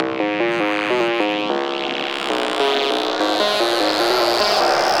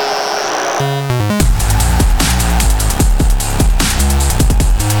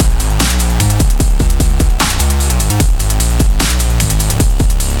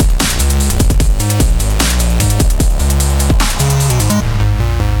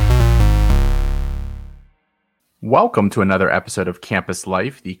Welcome to another episode of Campus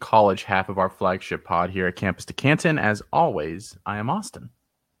Life, the college half of our flagship pod here at Campus to Canton. As always, I am Austin.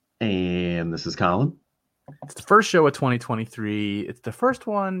 And this is Colin. It's the first show of 2023. It's the first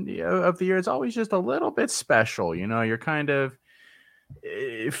one of the year. It's always just a little bit special. You know, you're kind of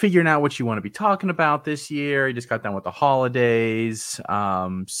figuring out what you want to be talking about this year. You just got done with the holidays.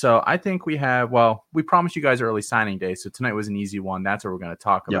 So I think we promised you guys early signing day. So tonight was an easy one. That's what we're going to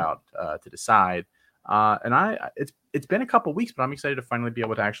talk about to decide. It's been a couple weeks, but I'm excited to finally be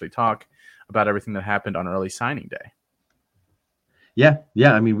able to actually talk about everything that happened on early signing day. Yeah.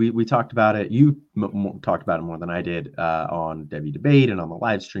 I mean, we talked about it. You talked about it more than I did on Debbie Debate and on the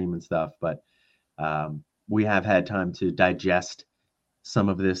live stream and stuff. But we have had time to digest some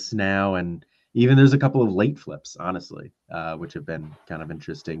of this now, and even there's a couple of late flips, honestly, which have been kind of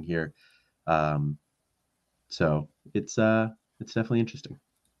interesting here. So it's definitely interesting.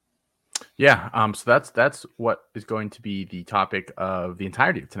 Yeah. So that's what is going to be the topic of the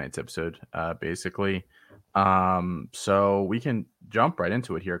entirety of tonight's episode, basically. So we can jump right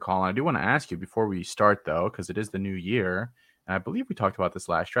into it here, Colin. I do want to ask you before we start, though, because it is the new year, and I believe we talked about this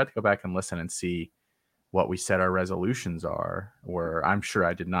last year. I have to go back and listen and see what we said our resolutions are, where I'm sure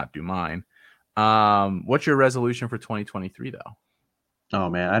I did not do mine. What's your resolution for 2023, though? Oh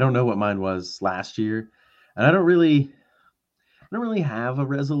man, I don't know what mine was last year, and I don't really have a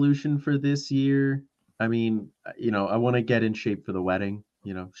resolution for this year. I mean, I want to get in shape for the wedding,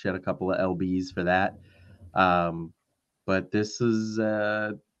 shed a couple of LBs for that. But this is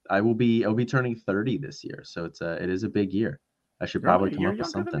I'll be turning 30 this year, so it is a big year. I should probably come up with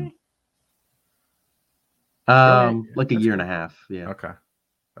something. Like a year and a half. Yeah. Okay.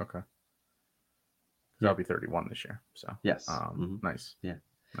 I'll be 31 this year. So yes. Nice. Yeah.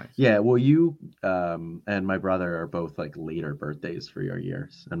 Nice. Yeah. Well, you and my brother are both like later birthdays for your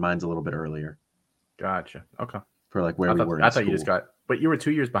years, and mine's a little bit earlier. Gotcha. Okay. For like where we were in school. You just but you were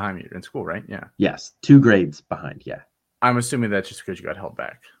 2 years behind me in school, right? Yeah. Yes. 2 grades behind. Yeah. I'm assuming that's just because you got held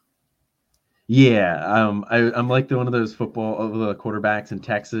back. Yeah. I'm like one of those the quarterbacks in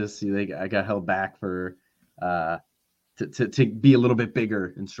Texas. I got held back for to be a little bit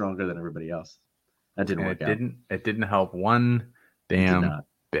bigger and stronger than everybody else. That didn't work out. It didn't help one damn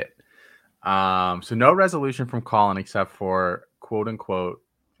bit. So no resolution from Colin except for quote unquote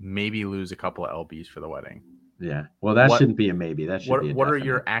maybe lose a couple of LBs for the wedding. Yeah. Well, that shouldn't be a maybe. That should be a what are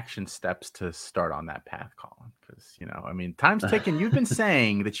your action steps to start on that path, Colin? Because time's ticking. You've been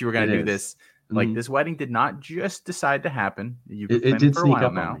saying that you were going to do this. Like this wedding did not just decide to happen. You've been planning for a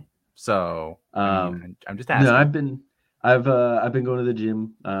while now. So I'm just asking. No, I've been going to the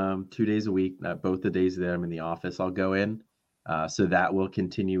gym 2 days a week. Both the days that I'm in the office, I'll go in. So that will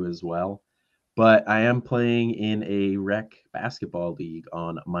continue as well. But I am playing in a rec basketball league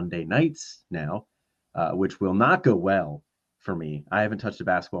on Monday nights now, which will not go well for me. I haven't touched a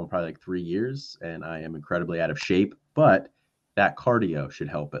basketball in probably like 3 years, and I am incredibly out of shape. But that cardio should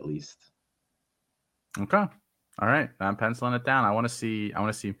help at least. Okay. All right. I'm penciling it down. I want to see.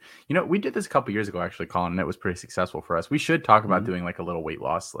 We did this a couple years ago, actually, Colin, and it was pretty successful for us. We should talk about doing like a little weight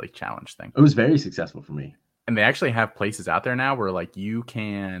loss like challenge thing. It was very successful for me. And they actually have places out there now where like you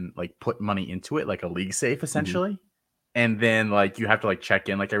can like put money into it, like a league safe essentially. And then like you have to like check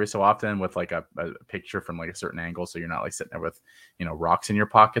in like every so often with like a picture from like a certain angle. So you're not like sitting there with, rocks in your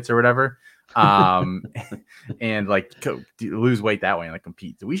pockets or whatever. And like lose weight that way and like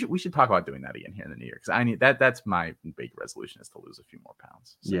compete. So we should talk about doing that again here in the new year. Cause I need that's my big resolution is to lose a few more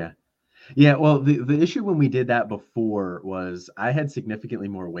pounds. So. Yeah. Yeah. Well, the issue when we did that before was I had significantly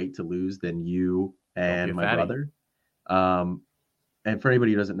more weight to lose than you and my brother. And for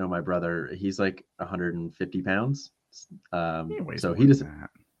anybody who doesn't know my brother, he's like 150 pounds. So he doesn't.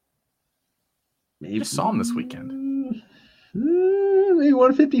 Maybe just saw him this weekend. Maybe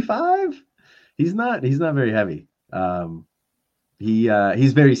 155. He's not very heavy.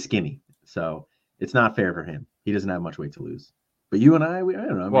 He's very skinny, so it's not fair for him. He doesn't have much weight to lose. But you and I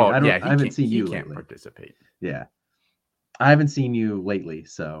don't know. I haven't seen you lately. Participate. Yeah, I haven't seen you lately,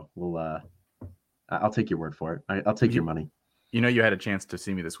 so we'll. I'll take your word for it. I'll take your money. You had a chance to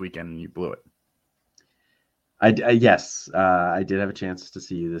see me this weekend and you blew it. Yes, I did have a chance to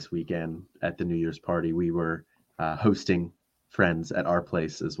see you this weekend at the New Year's party. We were hosting friends at our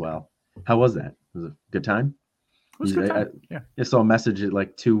place as well. How was that? Was it a good time? It was a good time. Yeah. I saw a message at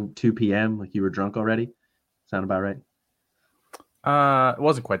like 2 p.m. Like you were drunk already. Sound about right? It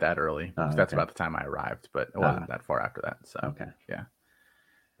wasn't quite that early. That's about the time I arrived, but it wasn't that far after that. So okay. Yeah.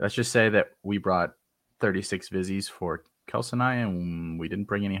 Let's just say that we brought 36 Vizzies for Kelsey and I, and we didn't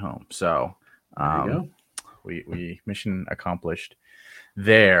bring any home. So there you go. We mission accomplished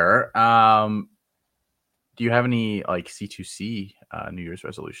there. Do you have any like C2C New Year's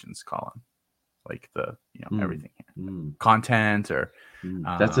resolutions, Colin? Like everything here, content or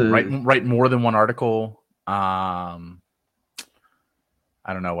That's write more than one article. I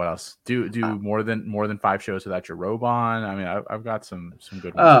don't know what else. Do more than 5 shows without your robe on. I mean, I've got some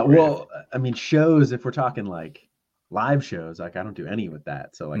good ones. Well, I mean, shows. If we're talking like live shows, like I don't do any with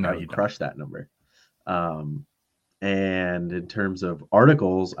that, so like No, I would crush that number. And in terms of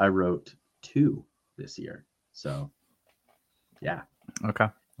articles, I wrote 2 this year. So, yeah. Okay.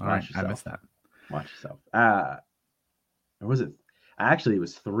 All right. I missed that. Watch yourself. Or was it? Actually, it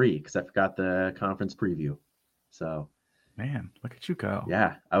was 3 because I forgot the conference preview. So, man, look at you go.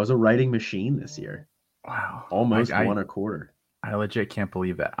 Yeah, I was a writing machine this year. Wow. Almost 1 a quarter. I legit can't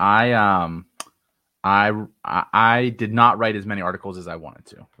believe that. I did not write as many articles as I wanted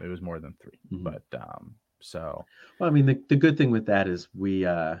to. It was more than 3. But so. Well, I mean, the good thing with that is we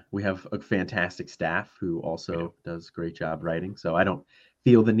have a fantastic staff who also does a great job writing. So I don't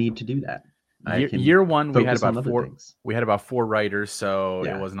feel the need to do that. Year 1, we had about 4. We had about 4 writers, so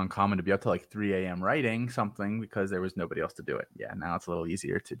it wasn't uncommon to be up to like 3 a.m. writing something because there was nobody else to do it. Yeah, now it's a little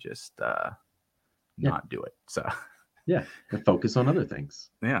easier to just not do it. So and focus on other things.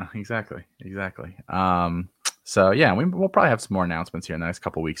 Yeah, exactly. So yeah, we'll probably have some more announcements here in the next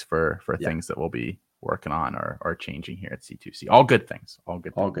couple of weeks for things that we'll be working on or changing here at C2C. All good things. All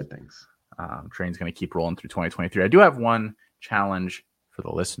good things. Train's going to keep rolling through 2023. I do have one challenge for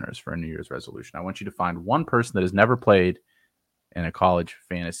the listeners for a New Year's resolution. I want you to find one person that has never played in a college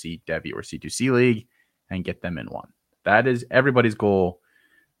fantasy Devy or C2C league and get them in one. That is everybody's goal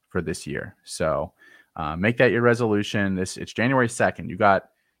for this year. So make that your resolution. It's January 2nd. You've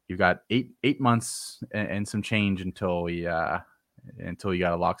got 8 months and some change until you got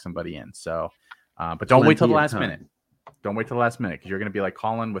to lock somebody in. So, but don't wait till the last minute. Don't wait till the last minute because you're going to be like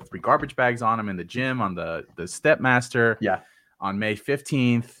Colin with 3 garbage bags on him in the gym on the Stepmaster. Yeah. On May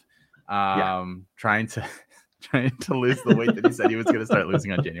 15th, trying to lose the weight that he said he was going to start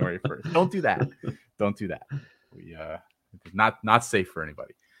losing on January 1st. Don't do that. We not safe for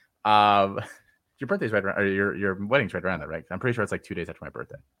anybody. Your birthday's right around, or your wedding's right around that, right? I'm pretty sure it's like 2 days after my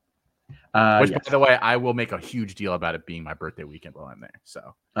birthday. Which, by the way, I will make a huge deal about it being my birthday weekend while I'm there.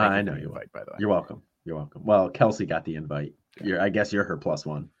 So I know you invite. By the way, you're welcome. Well, Kelsey got the invite. I guess you're her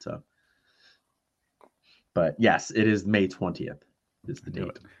 +1. So. But yes, it is May 20th is the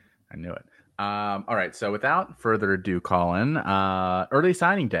date. I knew it. All right. So without further ado, Colin, early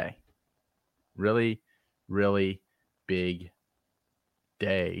signing day. Really, really big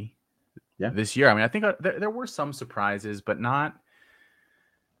day this year. I mean, I think there were some surprises, but not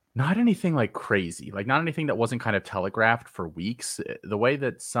anything like crazy. Like not anything that wasn't kind of telegraphed for weeks. The way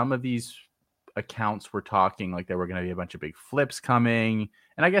that some of these accounts were talking like there were going to be a bunch of big flips coming,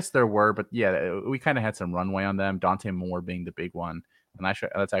 and I guess there were, but yeah, we kind of had some runway on them. Dante Moore being the big one, and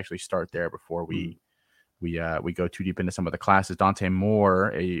let's actually start there before we go too deep into some of the classes. Dante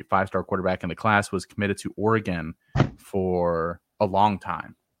Moore, a 5-star quarterback in the class, was committed to Oregon for a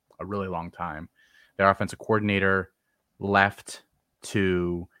really long time. Their offensive coordinator left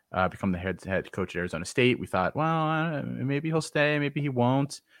to become the head coach at Arizona State. We thought, well, maybe he'll stay, maybe he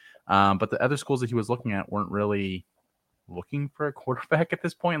won't. But the other schools that he was looking at weren't really looking for a quarterback at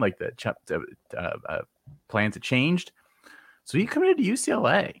this point. Like the plans had changed. So he committed to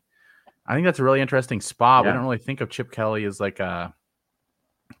UCLA. I think that's a really interesting spot. We don't really think of Chip Kelly as like a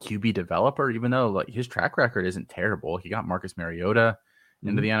QB developer, even though like his track record isn't terrible. He got Marcus Mariota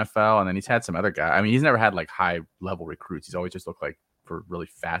into the NFL, and then he's had some other guy. I mean, he's never had like high level recruits. He's always just looked like for really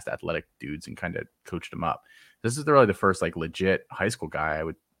fast athletic dudes and kind of coached them up. This is really the first like legit high school guy I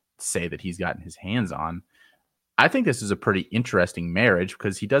would say that he's gotten his hands on. I think this is a pretty interesting marriage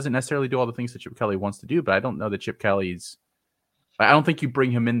because he doesn't necessarily do all the things that Chip Kelly wants to do, but I don't know that Chip Kelly's. I don't think you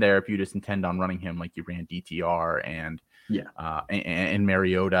bring him in there if you just intend on running him like you ran DTR and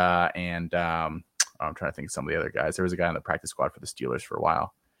Mariota and I'm trying to think of some of the other guys. There was a guy on the practice squad for the Steelers for a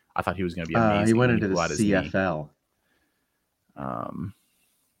while. I thought he was going to be amazing. He went into the CFL.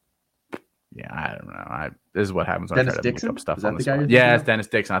 Yeah, I don't know. This is what happens when Dennis I try to Dixon? look up stuff Is that on the the guy spot. you're Yeah, thinking it's of? Dennis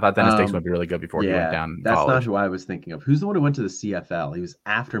Dixon. I thought Dennis Dixon would be really good before he went down in that's college. not who I was thinking of. Who's the one who went to the CFL? He was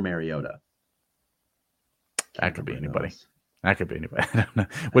after Mariota. That could be anybody. I don't know.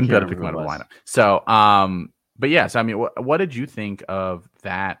 Wouldn't be able to pick him out of the lineup. So, but yes, I mean, what did you think of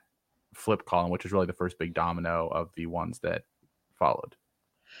that flip, Colin, which is really the first big domino of the ones that followed?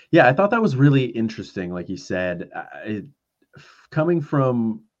 Yeah, I thought that was really interesting. Like you said, coming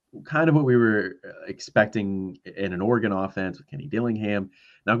from kind of what we were expecting in an Oregon offense with Kenny Dillingham,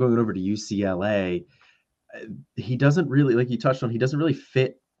 now going over to UCLA, he doesn't really, like you touched on, he doesn't really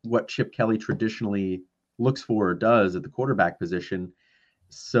fit what Chip Kelly traditionally looks for or does at the quarterback position.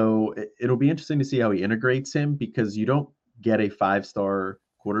 So it'll be interesting to see how he integrates him, because you don't get a 5-star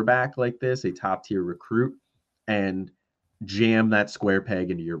quarterback like this, a top tier recruit, and jam that square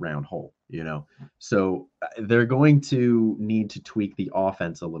peg into your round hole, you know? So they're going to need to tweak the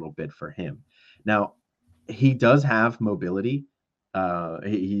offense a little bit for him. Now, he does have mobility.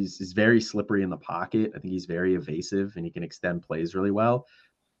 He's very slippery in the pocket. I think he's very evasive, and he can extend plays really well.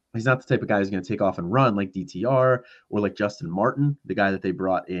 He's not the type of guy who's going to take off and run like DTR or like Justin Martin, the guy that they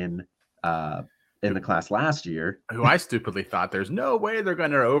brought in the class last year. Who I stupidly thought there's no way they're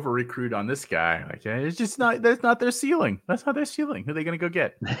going to over recruit on this guy. Like, it's just not, that's not their ceiling. That's not their ceiling. Who are they going to go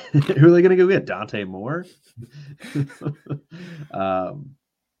get? Who are they going to go get? Dante Moore?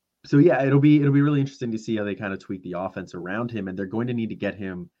 So yeah, it'll be really interesting to see how they kind of tweak the offense around him, and they're going to need to get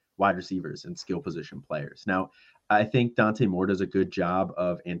him wide receivers and skill position players. Now, I think Dante Moore does a good job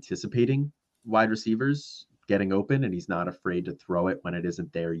of anticipating wide receivers getting open, and he's not afraid to throw it when it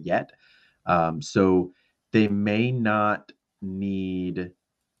isn't there yet. So they may not need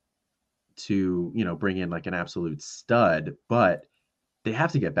to, bring in like an absolute stud, but they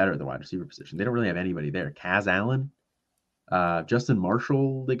have to get better at the wide receiver position. They don't really have anybody there. Kaz Allen, Justin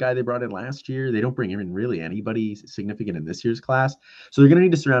Marshall, the guy they brought in last year, they don't bring in really anybody significant in this year's class. So they're going to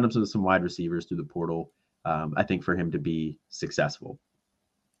need to surround him with some wide receivers through the portal, I think, for him to be successful.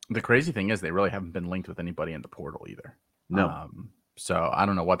 The crazy thing is they really haven't been linked with anybody in the portal either. No. So I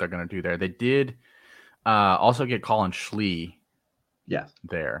don't know what they're going to do there. They did also get Colin Schlee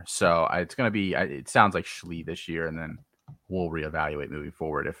there. So it's going to be, it sounds like Schlee this year, and then we'll reevaluate moving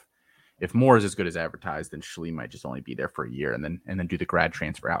forward. If Moore is as good as advertised, then Schlee might just only be there for a year and then do the grad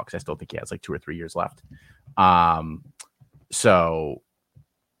transfer out, because I still think he has like 2 or 3 years left. So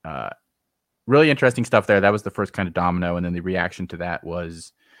really interesting stuff there. That was the first kind of domino, and then the reaction to that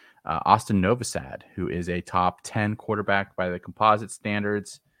was Austin Novosad, who is a top 10 quarterback by the composite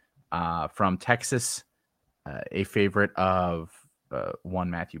standards from Texas, a favorite of one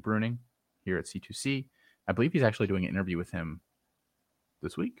Matthew Bruning here at C2C. I believe he's actually doing an interview with him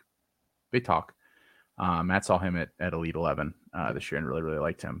this week. They talk. Matt saw him at Elite 11 this year and really, really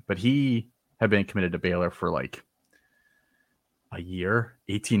liked him. But he had been committed to Baylor for like a year,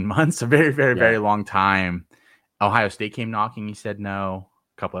 18 months, a very, very, very long time. Ohio State came knocking. He said no.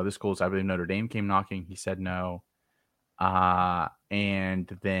 A couple other schools, I believe Notre Dame, came knocking. He said no.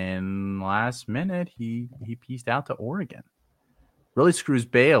 And then last minute, he pieced out to Oregon. Really screws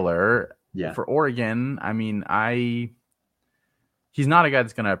Baylor. Yeah. For Oregon, I mean, he's not a guy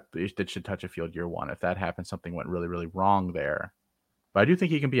that should touch a field year one. If that happens, something went really, really wrong there. But I do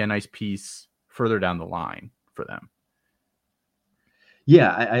think he can be a nice piece further down the line for them.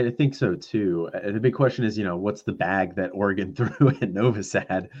 Yeah, I think so too. The big question is, what's the bag that Oregon threw at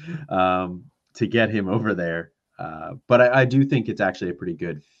Novosad to get him over there? But I do think it's actually a pretty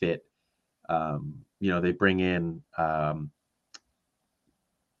good fit. They bring in the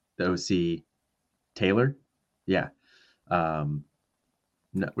OC Taylor. Yeah.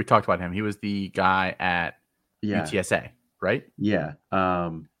 No, we talked about him. He was the guy at UTSA, right? Yeah.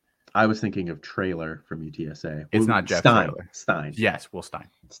 I was thinking of Traylor from UTSA. It's not Jeff Traylor. Stein. Yes, Will Stein.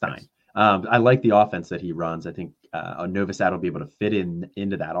 Yes. I like the offense that he runs. I think Novosad will be able to fit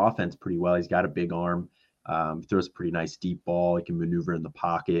into that offense pretty well. He's got a big arm. Throws a pretty nice deep ball. He can maneuver in the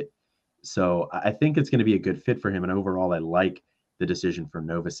pocket. So I think it's going to be a good fit for him. And overall, I like the decision for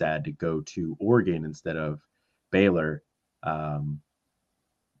Novosad to go to Oregon instead of Baylor.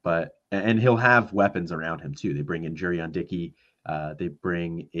 But he'll have weapons around him too. They bring in Jurion Dickey. They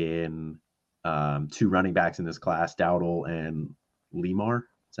bring in 2 running backs in this class, Dowdle and Lamar.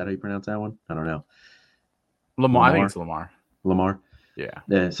 Is that how you pronounce that one? I don't know. Lamar. I think it's Lamar. Lamar.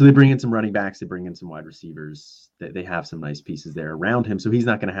 Yeah. So they bring in some running backs. They bring in some wide receivers. They have some nice pieces there around him. So he's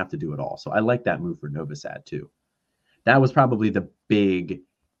not going to have to do it all. So I like that move for Novosad too. That was probably the big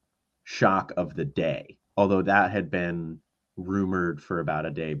shock of the day, although that had been rumored for about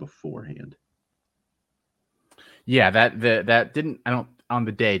a day beforehand. Yeah, that didn't, on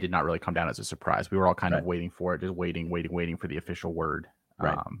the day did not really come down as a surprise. We were all kind of waiting for it, just waiting for the official word.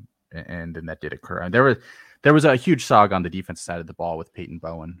 Right. And then that did occur. And there was a huge saga on the defensive side of the ball with Peyton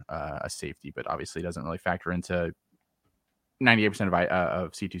Bowen, a safety, but obviously doesn't really factor into 98%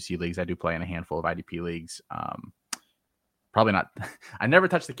 of C2C leagues. I do play in a handful of IDP leagues. Probably not. I never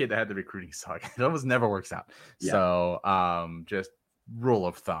touched the kid that had the recruiting saga. It almost never works out. Yeah. So just rule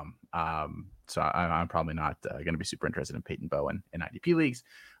of thumb. So I'm probably not going to be super interested in Peyton Bowen in IDP leagues.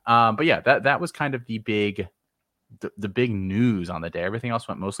 But yeah, that was kind of the big news on the day. Everything else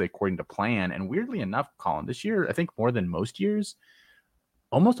went mostly according to plan. And weirdly enough, Colin, this year, I think more than most years,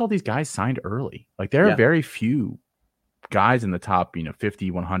 almost all these guys signed early. Like there are Yeah. very few guys in the top,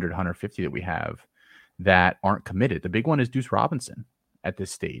 50, 100, 150 that we have that aren't committed. The big one is Deuce Robinson at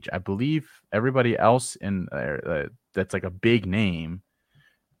this stage. I believe everybody else in that's like a big name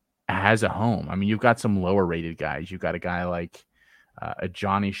has a home. I mean, you've got some lower rated guys. You've got a guy like a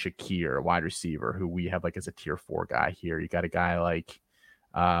Johnny Shakir, a wide receiver, who we have like as a tier 4 guy here. You got a guy like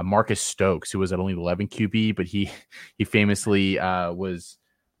Marcus Stokes, who was at only 11 QB, but he famously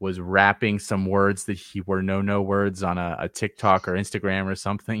was rapping some words that he were no words on a TikTok or Instagram or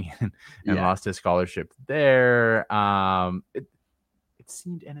something, and lost his scholarship there. It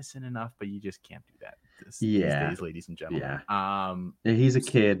seemed innocent enough, but you just can't do that these days, ladies and gentlemen. Yeah. He's a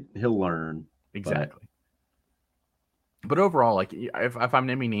kid; he'll learn. Exactly. But overall, like if I'm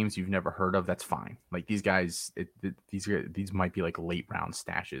naming names you've never heard of, that's fine. Like these guys, these might be like late round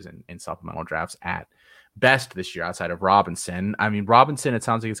stashes in supplemental drafts at best this year outside of Robinson. I mean, Robinson, it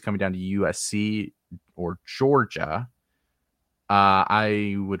sounds like it's coming down to USC or Georgia.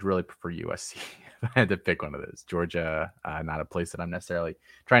 I would really prefer USC if I had to pick one of those. Georgia, not a place that I'm necessarily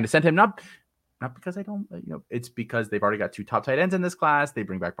trying to send him. Not because I don't, it's because they've already got 2 top tight ends in this class. They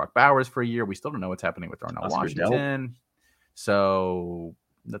bring back Brock Bowers for a year. We still don't know what's happening with Darnell Washington. So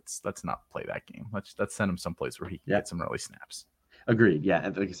let's not play that game. Let's send him someplace where he can get some early snaps. Agreed. Yeah,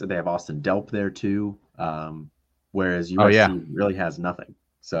 and like I said, they have Austin Delp there too. Whereas USC really has nothing.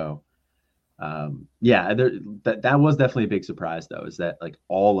 So, that was definitely a big surprise though. Is that like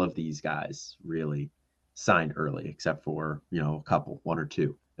all of these guys really signed early, except for a couple, 1 or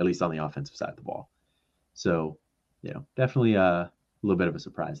 2, at least on the offensive side of the ball. So, definitely a little bit of a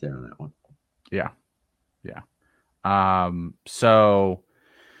surprise there on that one. Yeah. So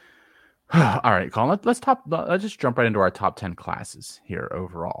all right, Colin, let's just jump right into our top 10 classes here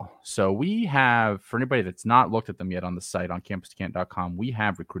overall. So we have, for anybody that's not looked at them yet on the site on campuscant.com, we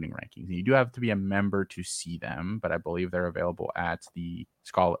have recruiting rankings. And you do have to be a member to see them, but I believe they're available at the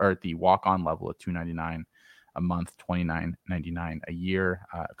scholar or at the walk-on level at $299 a month, $29.99 a year.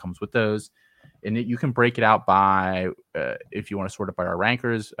 It comes with those. And you can break it out by, if you want to sort it by our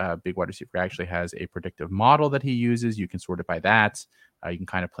rankers, Big Wide Receiver actually has a predictive model that he uses. You can sort it by that. You can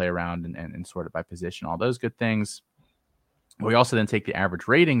kind of play around and sort it by position, all those good things. We also then take the average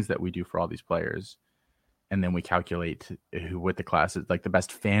ratings that we do for all these players, and then we calculate what the classes, like the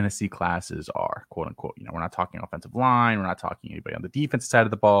best fantasy classes are, quote unquote. We're not talking offensive line. We're not talking anybody on the defensive side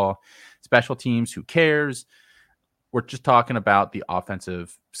of the ball, special teams, who cares? We're just talking about the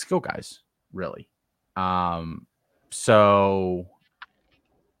offensive skill guys, really. So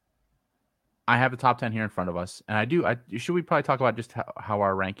I have the top 10 here in front of us, and should we probably talk about just how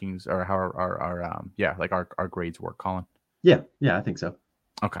our rankings or how our grades work, Colin? Yeah, I think so.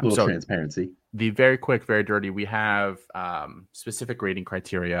 Okay. A little transparency. The very quick, very dirty, we have specific grading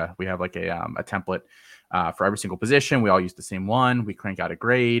criteria. We have like a template for every single position. We all use the same one. We crank out a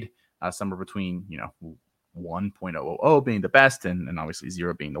grade, somewhere between 1.000 being the best and obviously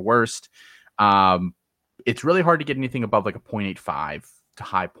 0 being the worst. It's really hard to get anything above like a 0.85 to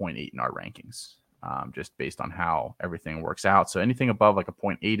high 0.8 in our rankings, just based on how everything works out. So anything above like a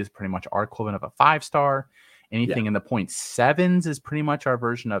 0.8 is pretty much our equivalent of a 5-star. Anything in the 0.7s is pretty much our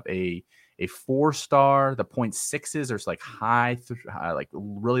version of a 4-star. The 0.6s are like like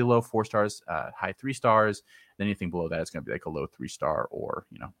really low 4 stars, high 3 stars. Then anything below that is going to be like a low 3-star or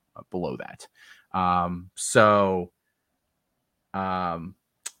below that. So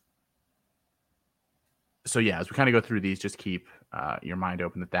yeah, as we kind of go through these, just keep your mind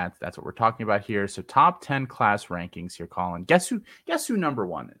open that's what we're talking about here. So top 10 class rankings here, Colin. Guess who number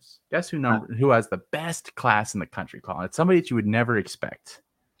 1 is? Guess who has the best class in the country, Colin? It's somebody that you would never expect.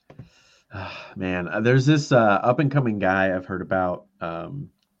 Man, there's this up and coming guy I've heard about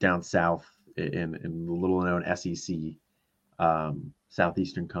down south in the little known SEC,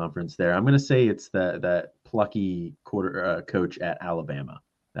 Southeastern Conference. There, I'm going to say it's that plucky coach at Alabama,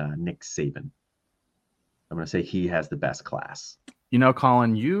 Nick Saban. I'm going to say he has the best class.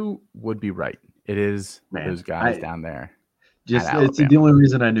 Colin, you would be right. It is those guys down there. It's the only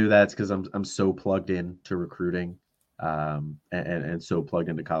reason I knew that's because I'm so plugged in to recruiting, and so plugged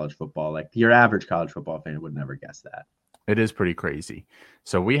into college football. Like your average college football fan would never guess that. It is pretty crazy.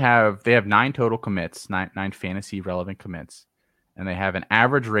 So they have 9 total commits, nine fantasy relevant commits, and they have an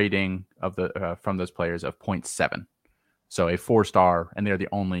average rating of the from those players of 0.7. So a 4-star, and they're the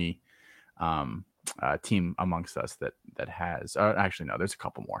only team amongst us that has actually no, there's a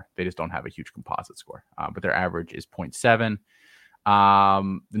couple more. They just don't have a huge composite score, but their average is 0.7.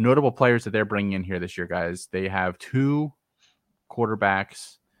 The notable players that they're bringing in here this year, guys, they have 2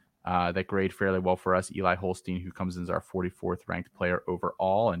 quarterbacks that grade fairly well for us. Eli Holstein, who comes in as our 44th ranked player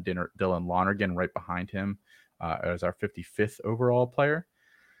overall, and Dylan Lonergan right behind him as our 55th overall player.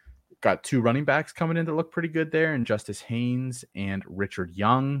 Got 2 running backs coming in that look pretty good there, and Justice Haynes and Richard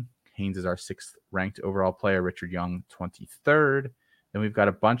Young. Haynes is our 6th ranked overall player, Richard Young 23rd. Then we've got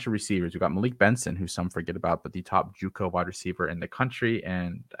a bunch of receivers. We've got Malik Benson, who some forget about, but the top JUCO wide receiver in the country,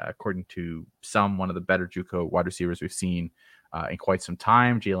 and according to some, one of the better JUCO wide receivers we've seen in quite some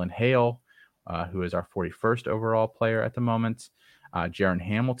time. Jalen Hale, who is our 41st overall player at the moment. Jaron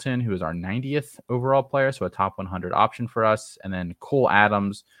Hamilton, who is our 90th overall player, so a top 100 option for us. And then Cole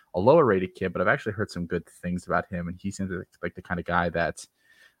Adams, a lower rated kid, but I've actually heard some good things about him, and he seems like the kind of guy that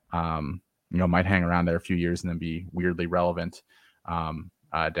might hang around there a few years and then be weirdly relevant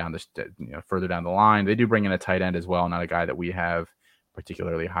further down the line. They do bring in a tight end as well, not a guy that we have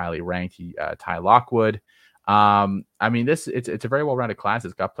particularly highly ranked, Ty Lockwood. It's a very well-rounded class.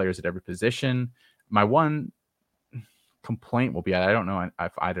 It's got players at every position. My one complaint will be, I don't know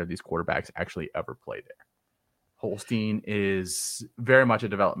if either of these quarterbacks actually ever played there. Holstein is very much a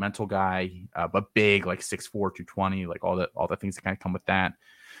developmental guy, but big, like 6'4", 220, like all the things that kind of come with that.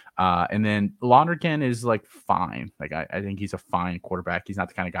 And then Lonergan is like fine. Like I think he's a fine quarterback. He's not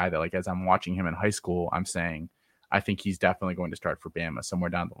the kind of guy that, like, as I'm watching him in high school, I'm saying I think he's definitely going to start for Bama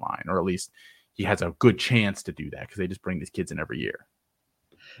somewhere down the line, or at least he has a good chance to do that because they just bring these kids in every year.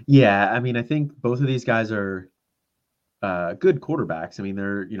 Yeah, I mean, I think both of these guys are good quarterbacks. I mean,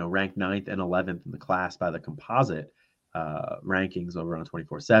 they're ranked 9th and 11th in the class by the composite rankings over on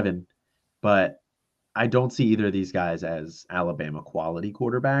 24/7, but I don't see either of these guys as Alabama quality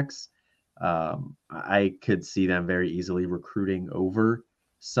quarterbacks. I could see them very easily recruiting over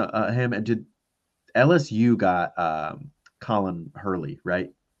him. And did LSU got Colin Hurley, right?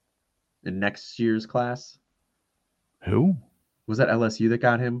 In next year's class? Who? Was that LSU that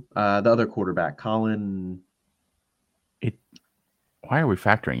got him? The other quarterback, Colin. Why are we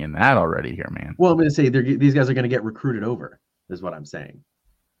factoring in that already here, man? Well, I'm going to say these guys are going to get recruited over, is what I'm saying.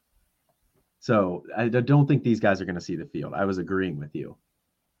 So I don't think these guys are going to see the field. I was agreeing with you.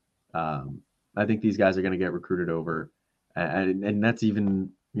 I think these guys are going to get recruited over. And that's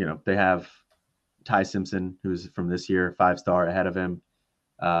even, they have Ty Simpson, who's from this year, 5-star ahead of him.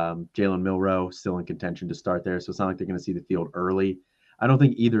 Jalen Milroe still in contention to start there. So it's not like they're going to see the field early. I don't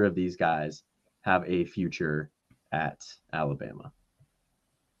think either of these guys have a future at Alabama.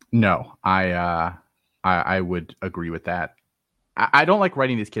 No, I would agree with that. I don't like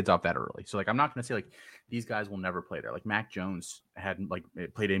writing these kids off that early. So, like, I'm not going to say, like, these guys will never play there. Like, Mac Jones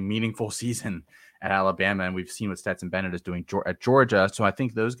played a meaningful season at Alabama, and we've seen what Stetson Bennett is doing at Georgia. So I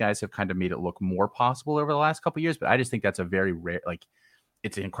think those guys have kind of made it look more possible over the last couple of years. But I just think that's a very rare, like,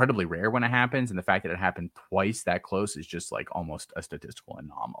 it's incredibly rare when it happens. And the fact that it happened twice that close is just, like, almost a statistical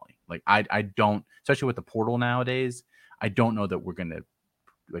anomaly. Like, I don't, especially with the portal nowadays, I don't know that we're going to,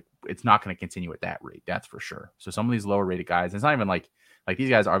 like, it's not going to continue at that rate. That's for sure. So some of these lower rated guys, it's not even like these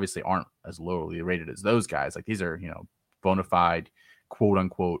guys obviously aren't as lowly rated as those guys. Like, these are, bona fide, quote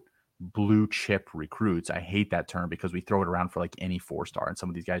unquote, blue chip recruits. I hate that term because we throw it around for like any 4-star, and some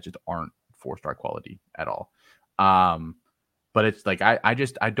of these guys just aren't 4-star quality at all. But it's like,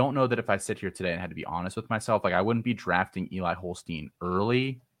 I don't know that if I sit here today and had to be honest with myself, like, I wouldn't be drafting Eli Holstein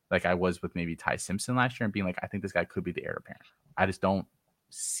early like I was with maybe Ty Simpson last year and being like, I think this guy could be the heir apparent. I just don't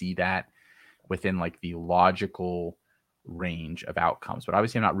see that within like the logical range of outcomes. But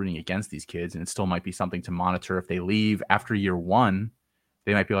obviously I'm not rooting against these kids, and it still might be something to monitor. If they leave after year 1,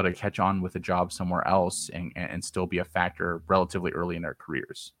 they might be able to catch on with a job somewhere else and still be a factor relatively early in their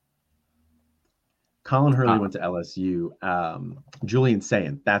careers. Colin Hurley went to LSU. Julian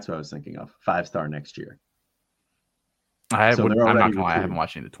Sayin, that's what I was thinking of. 5-star next year. I'm not going to lie. I haven't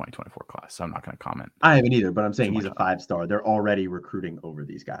watched any of the 2024 class, so I'm not going to comment. I haven't either, but I'm saying he's a 5-star. They're already recruiting over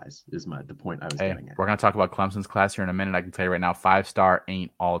these guys, is the point I was getting at. We're going to talk about Clemson's class here in a minute. I can tell you right now, 5-star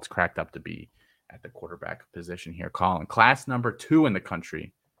ain't all it's cracked up to be at the quarterback position here. Colin, class number 2 in the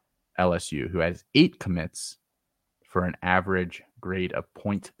country, LSU, who has 8 commits for an average grade of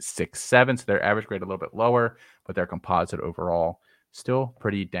 0.67. So their average grade a little bit lower, but their composite overall still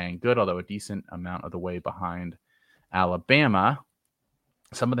pretty dang good, although a decent amount of the way behind Alabama.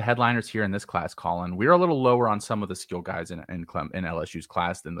 Some of the headliners here in this class, Colin, we're a little lower on some of the skill guys in LSU's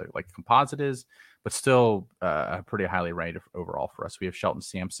class than the composite is, but still pretty highly rated overall for us. We have Shelton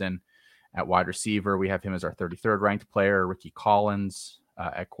Sampson at wide receiver. We have him as our 33rd ranked player. Ricky Collins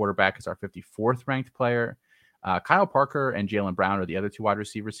at quarterback is our 54th ranked player. Kyle Parker and Jalen Brown are the other 2 wide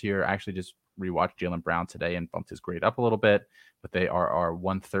receivers here. I actually just rewatched Jalen Brown today and bumped his grade up a little bit, but they are our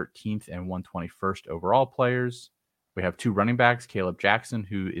 113th and 121st overall players. We have 2 running backs, Caleb Jackson,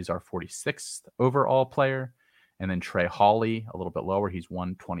 who is our 46th overall player, and then Trey Hawley, a little bit lower. He's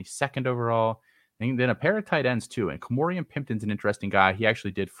 122nd overall. And then a pair of tight ends, too. And Kamorian Pimpton's an interesting guy. He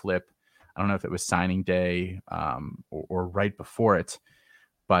actually did flip. I don't know if it was signing day or right before it,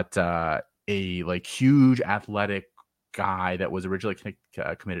 but a like huge athletic guy that was originally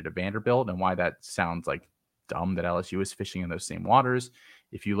committed to Vanderbilt, and why that sounds like dumb that LSU is fishing in those same waters.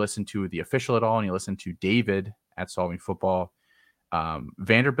 If you listen to The Official at all, and you listen to David at Solving Football,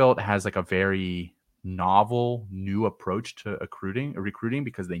 Vanderbilt has like a very novel new approach to recruiting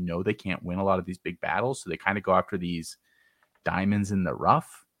because they know they can't win a lot of these big battles. So they kind of go after these diamonds in the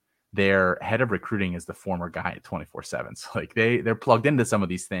rough. Their head of recruiting is the former guy at 24/7. So like they're plugged into some of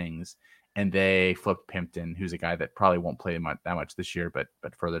these things, and they flipped Pimpton, who's a guy that probably won't play that much this year, but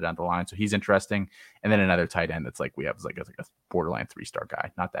further down the line. So he's interesting. And then another tight end that's like we have like a borderline 3-star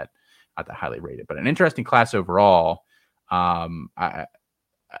guy, not that highly rated, but an interesting class overall.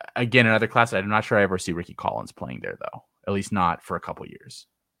 Again, another class I'm not sure I ever see Ricky Collins playing there, though. At least not for a couple years.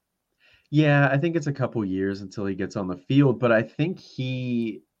 Yeah, I think it's a couple years until he gets on the field, but I think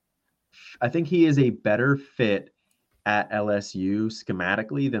he is a better fit at LSU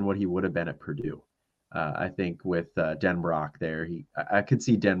schematically than what he would have been at Purdue. I think with Denbrock there, I could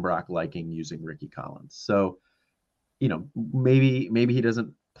see Denbrock liking using Ricky Collins. So, maybe he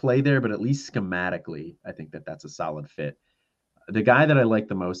doesn't play there, but at least schematically, I think that's a solid fit. The guy that I like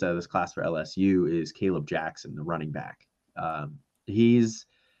the most out of this class for LSU is Caleb Jackson, the running back. He's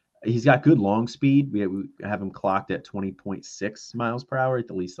got good long speed. We have him clocked at 20.6 miles per hour,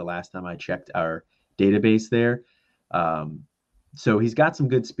 at least the last time I checked our database there. So he's got some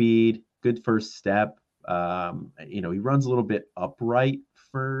good speed, good first step. He runs a little bit upright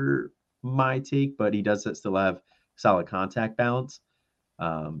for my take, but he does still have solid contact balance.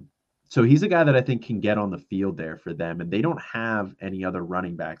 So he's a guy that I think can get on the field there for them. And they don't have any other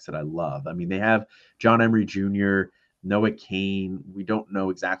running backs that I love. I mean, they have John Emery Jr., Noah Kane. We don't know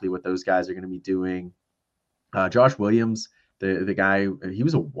exactly what those guys are going to be doing. Josh Williams, the guy, he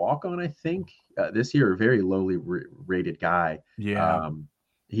was a walk-on, I think, this year, a very lowly rated guy. Yeah.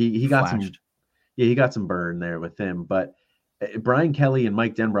 He got some burn there with him. But Brian Kelly and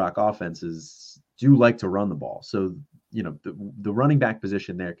Mike Denbrock offenses do like to run the ball. So, the running back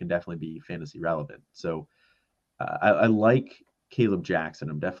position there can definitely be fantasy relevant. So I like Caleb Jackson.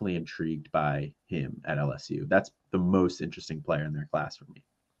 I'm definitely intrigued by him at LSU. That's the most interesting player in their class for me.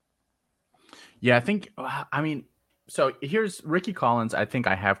 Yeah, so here's Ricky Collins. I think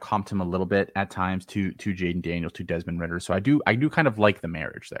I have comped him a little bit at times to Jaden Daniels, to Desmond Ridder. So I do kind of like the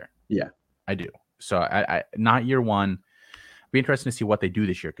marriage there. Yeah, I do. So I not year one. Be interesting to see what they do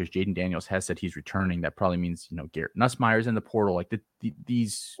this year, because Jaden Daniels has said he's returning. That probably means Garrett Nussmeier's in the portal. Like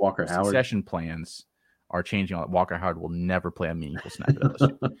these Walker succession plans are changing. Walker Howard will never play a meaningful snap at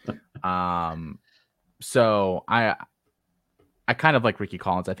LSU. So I kind of like Ricky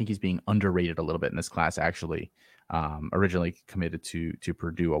Collins. I think he's being underrated a little bit in this class, actually. Originally committed to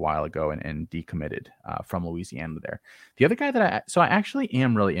Purdue a while ago and decommitted from Louisiana there. The other guy that I actually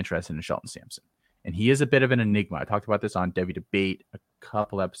am really interested in Shelton Sampson. And he is a bit of an enigma. I talked about this on Debbie Debate a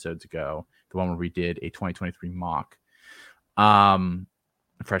couple episodes ago, the one where we did a 2023 mock,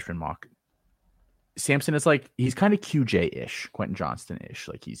 freshman mock. Sampson is like, he's kind of QJ-ish, Quentin Johnston-ish.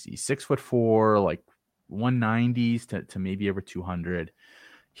 Like he's 6'4", like 190s to maybe over 200.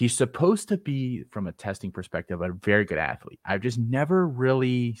 He's supposed to be, from a testing perspective, a very good athlete. I've just never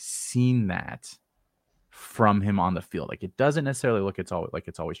really seen that from him on the field. Like it doesn't necessarily look it's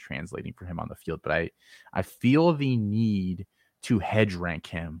always translating for him on the field, but I feel the need to hedge rank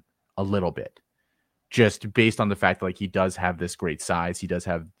him a little bit, just based on the fact that like he does have this great size. He does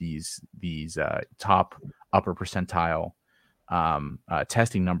have these top upper percentile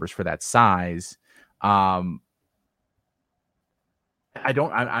testing numbers for that size. I'm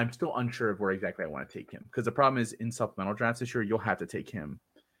still unsure of where exactly I want to take him, because the problem is in supplemental drafts this year, you'll have to take him,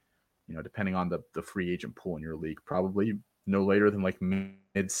 depending on the free agent pool in your league, probably no later than like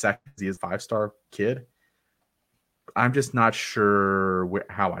mid-second. He is a 5-star kid. I'm just not sure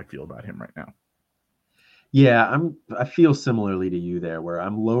how I feel about him right now. Yeah, I feel similarly to you there, where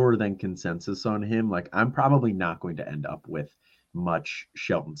I'm lower than consensus on him. Like I'm probably not going to end up with much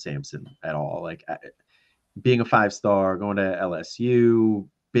Shelton Sampson at all. Like being a 5-star, going to LSU,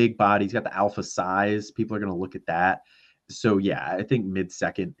 big body, he's got the alpha size. People are going to look at that. So, yeah, I think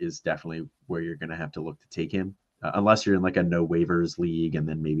mid-second is definitely where you're going to have to look to take him, unless you're in like a no waivers league, and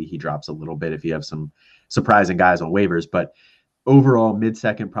then maybe he drops a little bit if you have some surprising guys on waivers. But overall,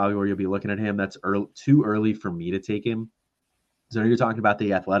 mid-second probably where you'll be looking at him. That's too early for me to take him. So you're talking about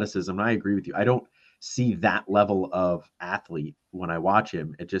the athleticism, and I agree with you. I don't see that level of athlete when I watch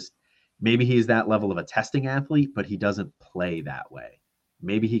him. It just maybe he's that level of a testing athlete, but he doesn't play that way.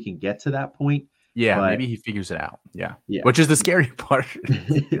 Maybe he can get to that point, Yeah, but maybe he figures it out. Yeah. yeah, Which is the scary part.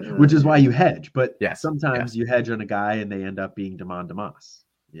 which is why you hedge. But Yes. sometimes you hedge on a guy and they end up being Damon DeMoss,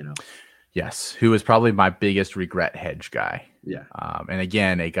 you know? Yes, who was probably my biggest regret hedge guy. Yeah. And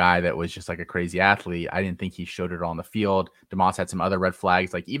again, a guy that was just like a crazy athlete. I didn't think he showed it on the field. DeMoss had some other red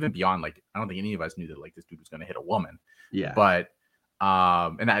flags, like even beyond, like, I don't think any of us knew that like this dude was going to hit a woman. Yeah. But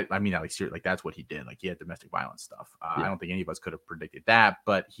and I mean, like, seriously, like that's what he did. Like he had domestic violence stuff. Yeah. I don't think any of us could have predicted that,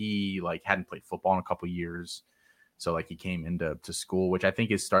 but he like hadn't played football in a couple years. So like he came into school, which I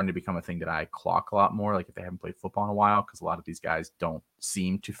think is starting to become a thing that I clock a lot more. Like if they haven't played football in a while, because a lot of these guys don't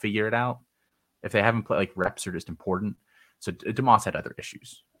seem to figure it out. If they haven't played, like reps are just important. So DeMoss had other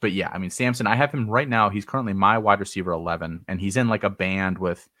issues. But yeah, I mean, Samson, I have him right now. He's currently my wide receiver 11, and he's in like a band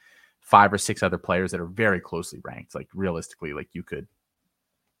with 5 or 6 other players that are very closely ranked. Like realistically, like you could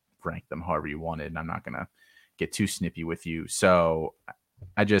rank them however you wanted, and I'm not going to get too snippy with you. So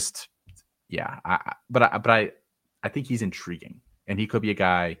I just, yeah, I think he's intriguing, and he could be a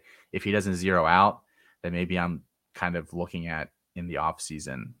guy, if he doesn't zero out, that maybe I'm kind of looking at in the off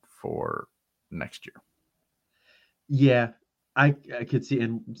season for next year. Yeah, I could see,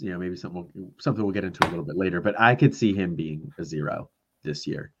 and you know, maybe something we'll get into a little bit later, but I could see him being a 0 this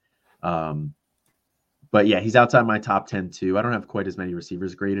year. But yeah, he's outside my top 10 too. I don't have quite as many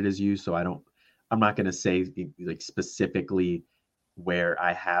receivers graded as you, so I'm not going to say like specifically where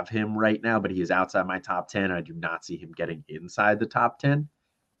I have him right now, but he is outside my top 10. I do not see him getting inside the top 10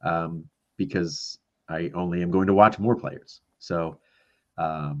 because I only am going to watch more players. So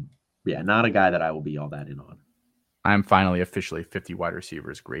yeah, not a guy that I will be all that in on. I'm finally officially 50 wide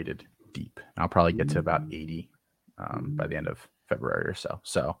receivers graded deep. I'll probably get to about 80 by the end of February or so.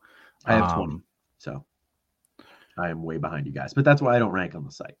 So I have 20. So I am way behind you guys, but that's why I don't rank on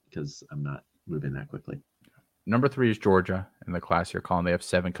the site, because I'm not moving that quickly. Number 3 is Georgia in the class here, Colin. They have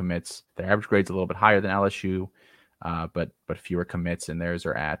 7 commits. Their average grade's a little bit higher than LSU, but fewer commits, and theirs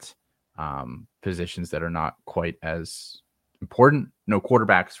are at positions that are not quite as important. No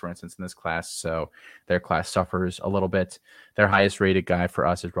quarterbacks, for instance, in this class, so their class suffers a little bit. Their highest rated guy for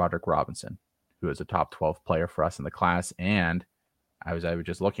us is Roderick Robinson, who is a top 12 player for us in the class, and I was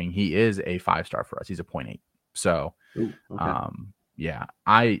just looking, he is a 5-star for us. He's a 0.8. So Ooh, okay. yeah,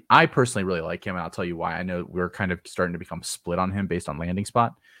 I personally really like him, and I'll tell you why. I know we're kind of starting to become split on him based on landing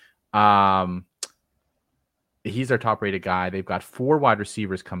spot. He's our top rated guy. They've got 4 wide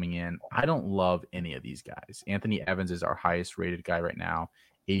receivers coming in. I don't love any of these guys. Anthony Evans is our highest rated guy right now,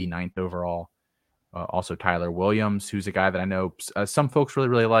 89th overall. Also Tyler Williams, who's a guy that I know some folks really,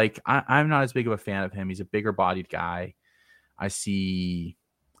 really like. I'm not as big of a fan of him. He's a bigger bodied guy. I see,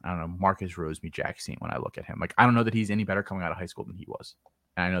 I don't know, Marcus Rosemy-Jackson when I look at him. Like, I don't know that he's any better coming out of high school than he was.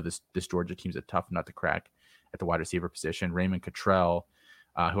 And I know this Georgia team's a tough nut to crack at the wide receiver position. Raymond Cottrell,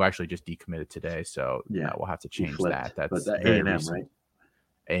 who actually just decommitted today, so yeah, we'll have to change that. That's A&M, right?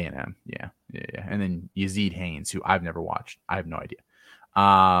 A&M, yeah. And then Yazid Haynes, who I've never watched. I have no idea.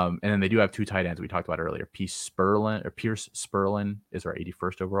 And then they do have 2 tight ends we talked about earlier. Pierce Spurlin is our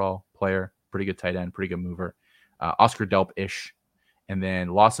 81st overall player. Pretty good tight end, pretty good mover. Oscar Delp-ish. And then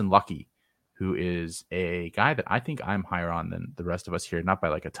Lawson Lucky, who is a guy that I think I'm higher on than the rest of us here, not by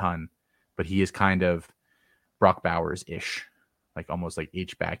like a ton, but he is kind of Brock Bowers-ish, like almost like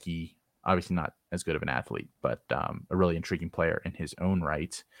H-backy. Obviously not as good of an athlete, but a really intriguing player in his own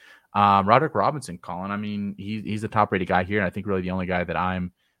right. Roderick Robinson, Colin, I mean, he's the top-rated guy here, and I think really the only guy that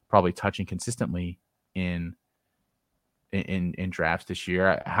I'm probably touching consistently in drafts this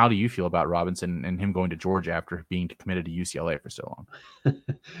year. How do you feel about Robinson and him going to Georgia after being committed to UCLA for so long?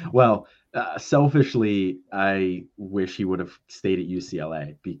 Well, selfishly, I wish he would have stayed at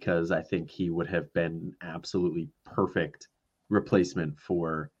UCLA, because I think he would have been absolutely perfect replacement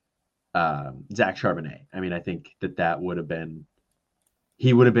for Zach Charbonnet. I mean, I think that would have been,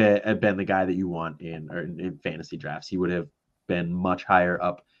 he would have been the guy that you want in fantasy drafts. He would have been much higher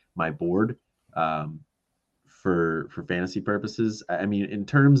up my board for fantasy purposes. I mean, in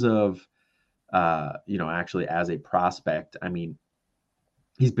terms of actually as a prospect, I mean,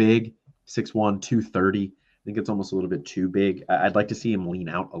 he's big, 6'1", 230. I think it's almost a little bit too big. I'd like to see him lean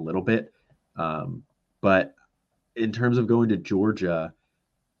out a little bit. But in terms of going to Georgia,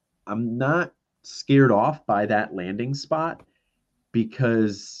 I'm not scared off by that landing spot,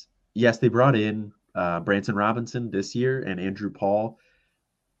 because yes, they brought in Branson Robinson this year and Andrew Paul.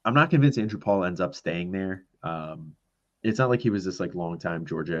 I'm not convinced Andrew Paul ends up staying there. It's not like he was this like long time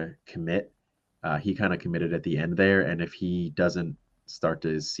Georgia commit. He kind of committed at the end there, and if he doesn't start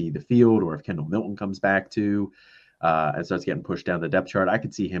to see the field, or if Kendall Milton comes back too and starts getting pushed down the depth chart, I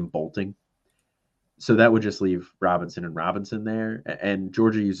could see him bolting. So that would just leave Robinson and Robinson there. And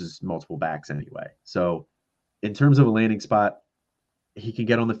Georgia uses multiple backs anyway. So in terms of a landing spot, he can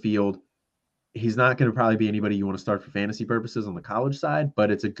get on the field. He's not going to probably be anybody you want to start for fantasy purposes on the college side,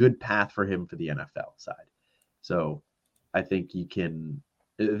 but it's a good path for him for the NFL side. So I think you can.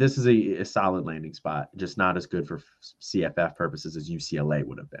 This is a solid landing spot, just not as good for CFF purposes as UCLA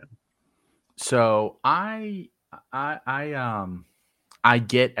would have been. So I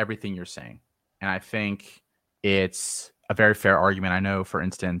get everything you're saying, and I think it's a very fair argument. I know, for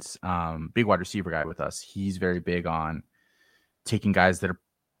instance, big wide receiver guy with us, he's very big on taking guys that are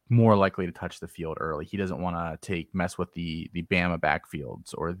more likely to touch the field early. He doesn't want to mess with the Bama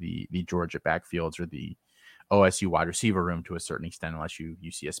backfields or the Georgia backfields or the OSU wide receiver room to a certain extent, unless you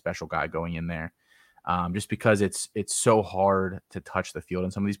see a special guy going in there. Just because it's so hard to touch the field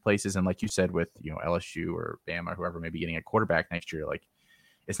in some of these places. And like you said, with LSU or Bama, whoever may be getting a quarterback next year, like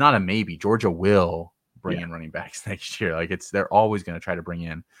it's not a maybe. Georgia will bring in running backs next year. Like they're always going to try to bring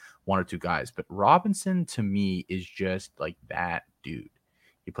in one or two guys. But Robinson to me is just like that dude.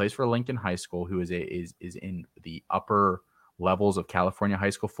 He plays for Lincoln High School, who is in the upper levels of California high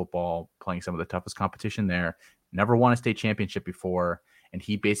school football, playing some of the toughest competition there. Never won a state championship before, and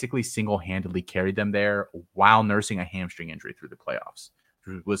he basically single-handedly carried them there while nursing a hamstring injury through the playoffs.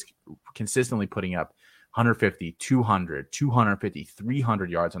 He was consistently putting up 150, 200, 250,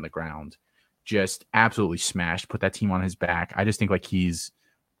 300 yards on the ground. Just absolutely smashed, put that team on his back. I just think like he's,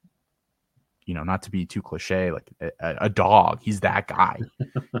 not to be too cliche, like a dog. He's that guy.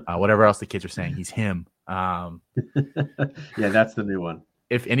 Whatever else the kids are saying, he's him. Yeah, that's the new one.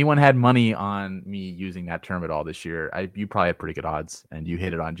 If anyone had money on me using that term at all this year, you probably had pretty good odds, and you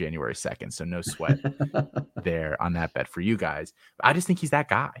hit it on January 2nd. So no sweat there on that bet for you guys. But I just think he's that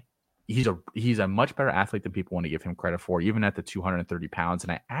guy. He's a much better athlete than people want to give him credit for, even at the 230 pounds.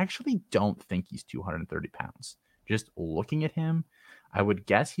 And I actually don't think he's 230 pounds. Just looking at him, I would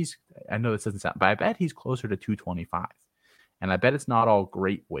guess I know this doesn't sound, but I bet he's closer to 225. And I bet it's not all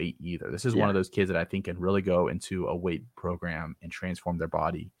great weight either. This is one of those kids that I think can really go into a weight program and transform their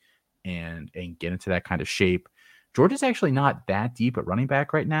body and get into that kind of shape. Georgia's actually not that deep at running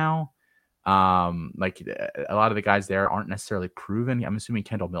back right now. Like a lot of the guys there aren't necessarily proven. I'm assuming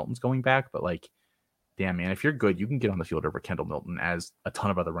Kendall Milton's going back, but like, damn man, if you're good, you can get on the field over Kendall Milton, as a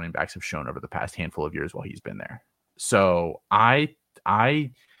ton of other running backs have shown over the past handful of years while he's been there. So I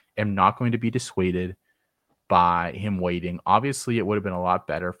am not going to be dissuaded by him waiting. Obviously, it would have been a lot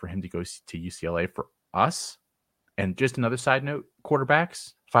better for him to go to UCLA for us. And just another side note,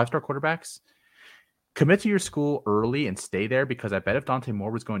 quarterbacks, 5-star quarterbacks, commit to your school early and stay there, because I bet if Dante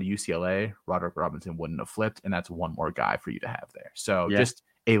Moore was going to UCLA, Roderick Robinson wouldn't have flipped, and that's one more guy for you to have there. So just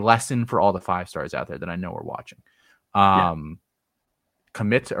a lesson for all the 5-stars out there that I know are watching.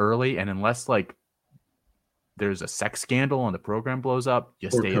 Commit early, and unless like there's a sex scandal and the program blows up, you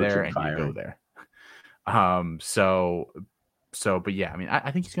stay there and you go there. But yeah, I mean,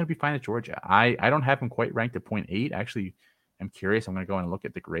 I think he's going to be fine at Georgia. I don't have him quite ranked at 0.8. Actually, I'm curious. I'm going to go and look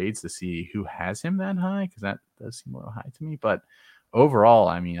at the grades to see who has him that high, because that does seem a little high to me. But overall,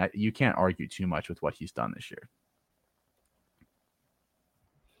 I mean, you can't argue too much with what he's done this year.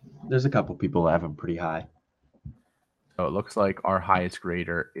 There's a couple people that have him pretty high. So it looks like our highest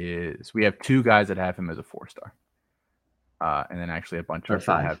grader is, we have 2 guys that have him as a 4-star. And then actually a bunch of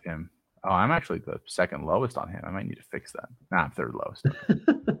that have him. Oh, I'm actually the second lowest on him. I might need to fix that. Nah, I'm third lowest.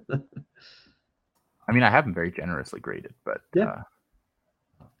 I mean, I have him very generously graded, but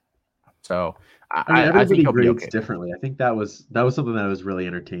so I mean, everybody grades differently. I think that was something that I was really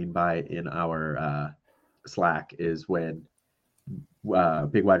entertained by in our Slack, is when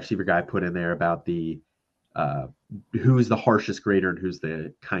big wide receiver guy put in there about the who's the harshest grader and who's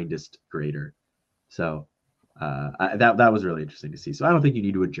the kindest grader. So that was really interesting to see. So I don't think you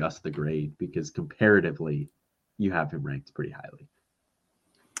need to adjust the grade, because comparatively, you have him ranked pretty highly.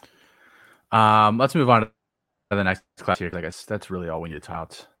 Let's move on to the next class here. I guess that's really all we need to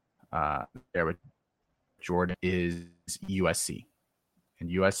talk about there with Jordan is USC. And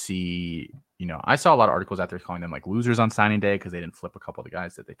USC, I saw a lot of articles out there calling them like losers on signing day because they didn't flip a couple of the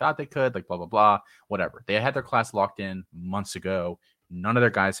guys that they thought they could, like blah, blah, blah, whatever. They had their class locked in months ago. None of their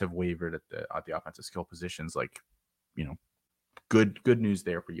guys have wavered at the offensive skill positions. Like, good news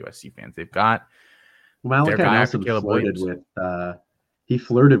there for USC fans. They've got Malachi Nelson flirted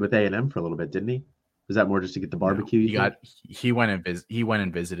with A&M for a little bit, didn't he? Was that more just to get the barbecue? He went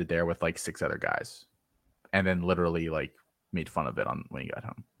and visited there with like 6 other guys, and then literally like made fun of it when he got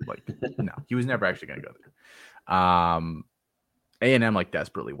home. Like, no, he was never actually going to go there. A&M like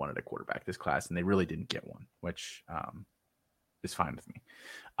desperately wanted a quarterback this class, and they really didn't get one, which is fine with me.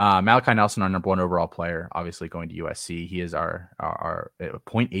 Malachi Nelson, our number 1 overall player, obviously going to USC. He is our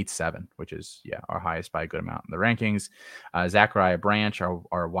 0.87, which is our highest by a good amount in the rankings. Zachariah Branch,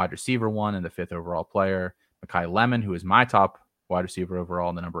 our wide receiver 1 and the 5th overall player. Makai Lemon, who is my top wide receiver overall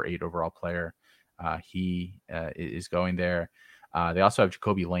and the number 8 overall player. He is going there. They also have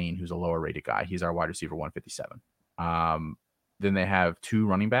Jacoby Lane, who's a lower rated guy. He's our wide receiver 157. Then they have 2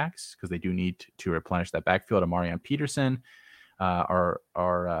 running backs because they do need to replenish that backfield. Amarian Peterson, our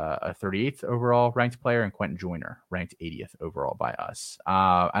 38th overall ranked player, and Quentin Joyner, ranked 80th overall by us.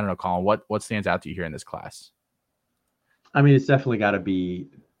 I don't know, Colin, what stands out to you here in this class? I mean, it's definitely got to be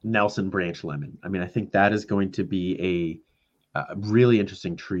Nelson, Branch, Lemon. I mean, I think that is going to be a really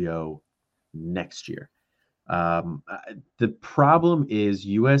interesting trio next year. The problem is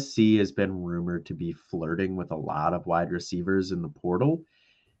USC has been rumored to be flirting with a lot of wide receivers in the portal.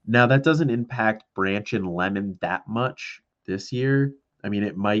 Now, that doesn't impact Branch and Lemon that much this year. I mean,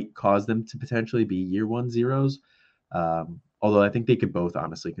 it might cause them to potentially be year 1 zeros. Although I think they could both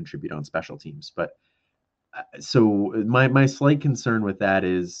honestly contribute on special teams. But so my slight concern with that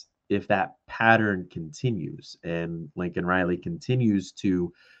is if that pattern continues and Lincoln Riley continues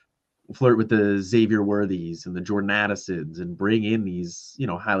to flirt with the Xavier Worthies and the Jordan Addisons and bring in these,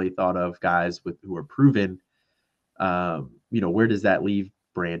 highly thought of guys who are proven, where does that leave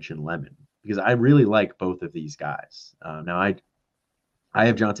Branch and Lemon? Because I really like both of these guys. Now I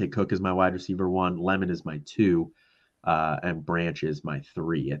have Jonte Cook as my wide receiver 1, Lemon is my 2, and Branch is my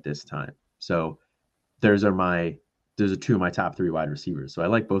 3 at this time. So those are 2 of my top 3 wide receivers. So I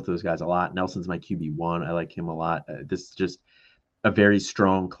like both those guys a lot. Nelson's my QB1. I like him a lot. This is just a very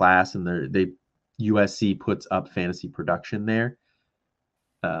strong class, and USC puts up fantasy production there.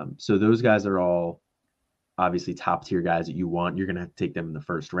 So those guys are all obviously top tier guys that you want. You're going to have to take them in the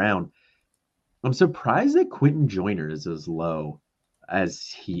first round. I'm surprised that Quentin Joyner is as low as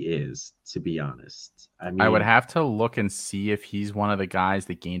he is, to be honest. I mean, I would have to look and see if he's one of the guys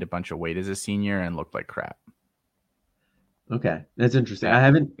that gained a bunch of weight as a senior and looked like crap. Okay, that's interesting. I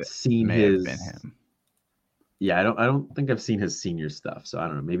haven't seen his. Have been him. Yeah, I don't think I've seen his senior stuff, so I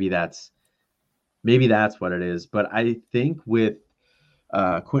don't know. Maybe that's what it is. But I think with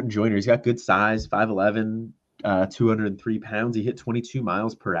Quentin Joyner, he's got good size, 5'11", 203 pounds. He hit 22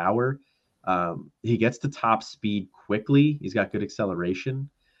 miles per hour. He gets to top speed quickly. He's got good acceleration.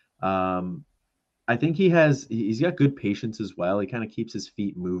 I think he's got good patience as well. He kind of keeps his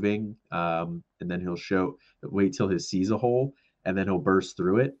feet moving, and then he'll wait till he sees a hole, and then he'll burst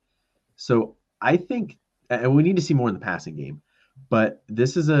through it. So I think, and we need to see more in the passing game, but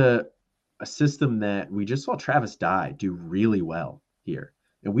this is a system that we just saw Travis Dye do really well here.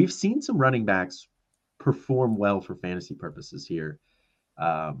 And we've seen some running backs perform well for fantasy purposes here.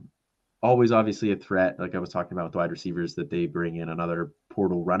 Always obviously a threat, like I was talking about with wide receivers, that they bring in another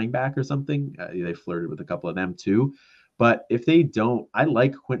portal running back or something. They flirted with a couple of them too. But if they don't, I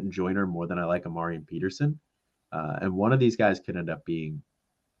like Quentin Joyner more than I like Amarian Peterson. And one of these guys could end up being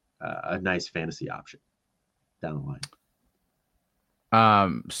a nice fantasy option down the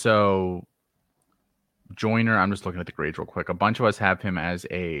line. So Joyner, I'm just looking at the grades real quick. A bunch of us have him as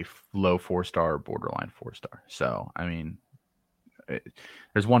a low 4-star, borderline 4-star. So, I mean,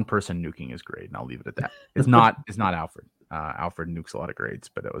 there's one person nuking his grade, and I'll leave it at that. It's not Alfred. Alfred nukes a lot of grades,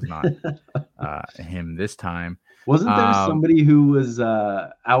 but it was not him this time. Wasn't there somebody who was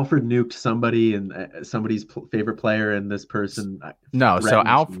Alfred nuked somebody and somebody's favorite player, and this person? No,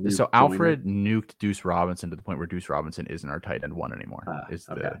 Alfred nuked Deuce Robinson to the point where Deuce Robinson isn't our tight end 1 anymore.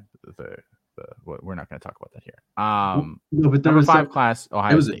 We're not going to talk about that here. No, but there was 5 class.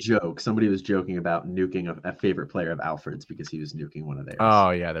 Ohio it was State. A joke. Somebody was joking about nuking a favorite player of Alfred's because he was nuking one of theirs. Oh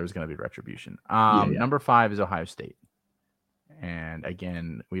yeah, there was going to be retribution. Number 5 is Ohio State, and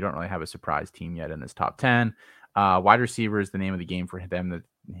again, we don't really have a surprise team yet in this top 10. Wide receiver is the name of the game for them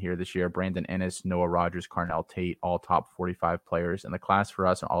here this year. Brandon Ennis, Noah Rogers, Carnell Tate, all top 45 players in the class for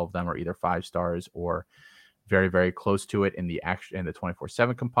us, and all of them are either 5 stars or very, very close to it in the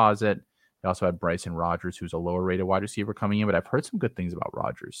 24/7 composite. They also had Bryson Rogers, who's a lower rated wide receiver coming in, but I've heard some good things about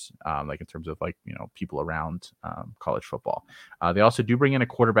Rogers, like in terms of people around college football. They also do bring in a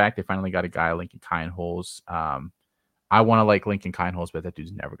quarterback. They finally got a guy, Lincoln Kienholz. I want to like Lincoln Kienholz, but that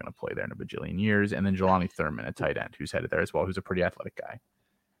dude's never going to play there in a bajillion years. And then Jelani Thurman, a tight end, who's headed there as well, who's a pretty athletic guy.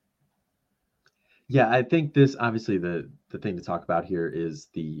 Yeah, I think this, obviously, the thing to talk about here is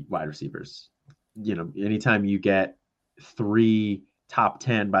the wide receivers. Anytime you get 3 top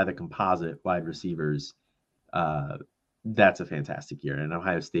 10 by the composite wide receivers, that's a fantastic year. And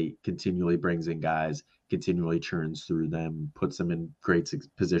Ohio State continually brings in guys, continually churns through them, puts them in great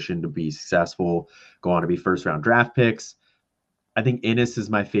position to be successful, go on to be first round draft picks. I think Ennis is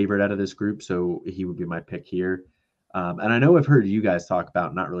my favorite out of this group, so he would be my pick here. And I know I've heard you guys talk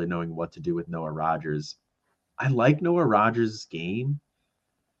about not really knowing what to do with Noah Rogers. I like Noah Rogers' game,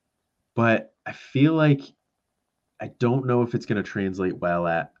 but I feel like I don't know if it's going to translate well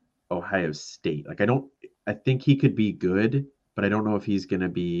at Ohio State. I think he could be good, but I don't know if he's going to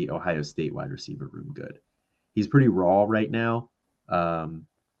be Ohio State wide receiver room good. He's pretty raw right now.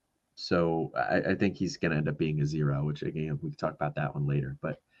 So I think he's going to end up being a zero, which again, we can talk about that one later.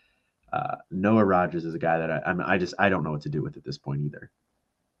 But Noah Rogers is a guy that I don't know what to do with at this point either.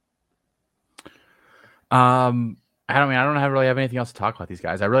 I don't really have anything else to talk about these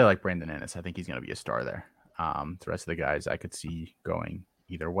guys. I really like Brandon Ennis. I think he's going to be a star there. The rest of the guys I could see going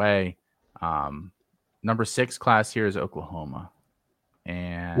either way. Number 6 class here is Oklahoma.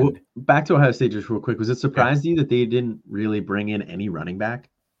 And back to Ohio State just real quick. Was it surprised you that they didn't really bring in any running back?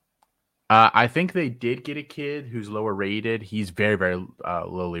 I think they did get a kid who's lower rated. He's very, very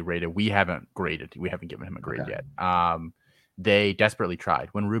lowly rated. We haven't given him a grade yet. They desperately tried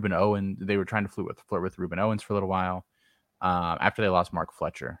when Ruben Owens. They were trying to flirt with Ruben Owens for a little while. After they lost Mark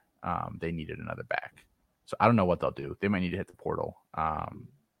Fletcher, they needed another back. So I don't know what they'll do. They might need to hit the portal. And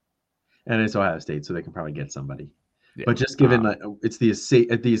it's Ohio State, so they can probably get somebody. Yeah. But just given it's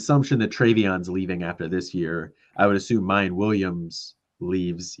the assumption that Travion's leaving after this year, I would assume Mayan Williams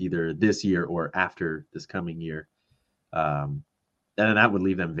leaves either this year or after this coming year. And that would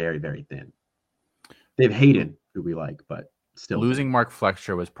leave them very, very thin. They have Hayden, who we like, but still losing Mark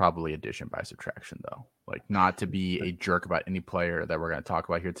Fletcher was probably addition by subtraction, though. Like, not to be a jerk about any player that we're going to talk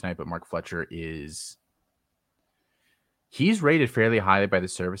about here tonight, but Mark Fletcher he's rated fairly highly by the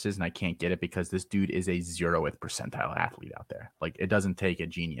services, and I can't get it because this dude is a 0th percentile athlete out there. Like, it doesn't take a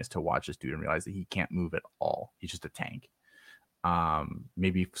genius to watch this dude and realize that he can't move at all. He's just a tank.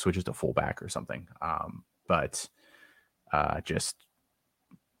 Maybe switches to fullback or something. But just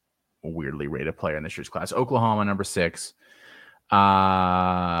a weirdly rated player in this year's class. Oklahoma, number 6.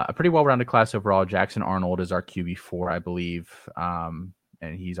 A pretty well-rounded class overall. Jackson Arnold is our QB4, I believe. And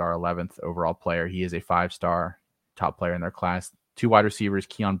he's our 11th overall player. He is a 5-star top player in their class. 2 wide receivers,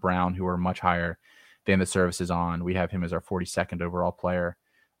 Keon Brown, who are much higher than the services on. We have him as our 42nd overall player.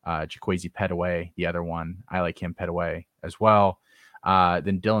 Jaquazi Petaway, the other one. I like him, Petaway, as well.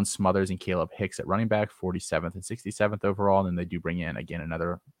 Then Dylan Smothers and Caleb Hicks at running back, 47th and 67th overall. And then they do bring in, again,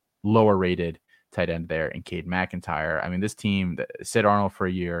 another lower-rated tight end there in Cade McIntyre. I mean, this team, sit Arnold for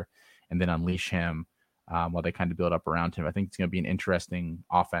a year and then unleash him while they kind of build up around him. I think it's going to be an interesting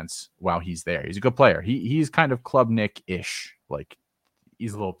offense while he's there. He's a good player. He's kind of Klubnik-ish. Like,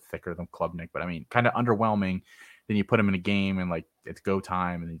 he's a little thicker than Klubnik, but I mean, kind of underwhelming. Then you put him in a game and like it's go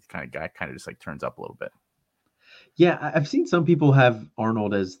time, and he's kind of just like turns up a little bit. Yeah, I've seen some people have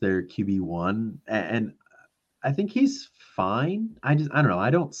Arnold as their QB1, and I think he's fine. I don't know. I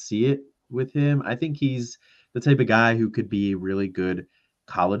don't see it with him. I think he's the type of guy who could be a really good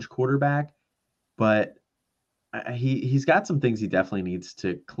college quarterback, but he's got some things he definitely needs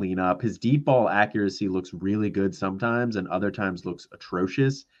to clean up. His deep ball accuracy looks really good sometimes, and other times looks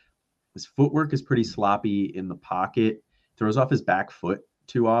atrocious. His footwork is pretty sloppy in the pocket. Throws off his back foot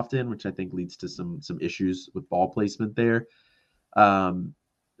too often, which I think leads to some issues with ball placement there.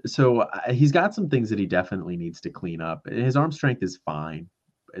 So he's got some things that he definitely needs to clean up. His arm strength is fine.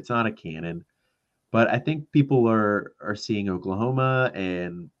 It's not a cannon. But I think people are seeing Oklahoma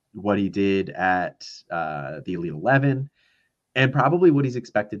and what he did at the Elite 11 and probably what he's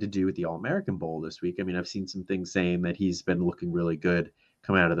expected to do at the All-American Bowl this week. I mean, I've seen some things saying that he's been looking really good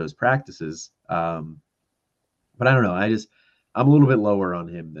coming out of those practices. But I don't know. I'm a little bit lower on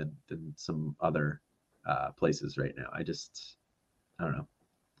him than some other places right now. I don't know.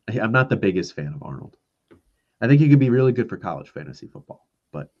 I'm not the biggest fan of Arnold. I think he could be really good for college fantasy football,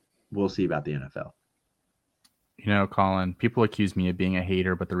 but we'll see about the NFL. You know, Colin, people accuse me of being a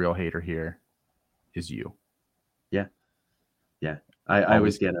hater, but the real hater here is you. Yeah. I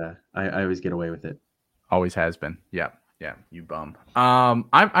always get away with it. Always has been. Yeah, you bum.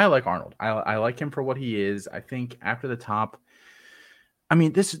 I like Arnold. I like him for what he is. I think after the top, I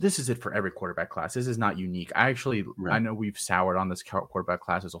mean, this is it for every quarterback class. This is not unique. I know we've soured on this quarterback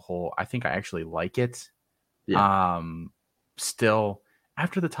class as a whole. I think I actually like it. Yeah. Still,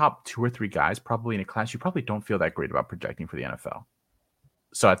 after the top 2 or 3 guys, probably in a class, you probably don't feel that great about projecting for the NFL.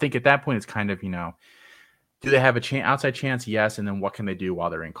 So I think at that point, it's kind of, do they have a outside chance? Yes. And then what can they do while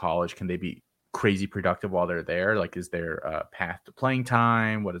they're in college? Can they be crazy productive while they're there? Like, is there a path to playing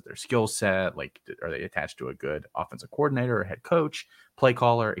time? What is their skill set? Like, are they attached to a good offensive coordinator or head coach, play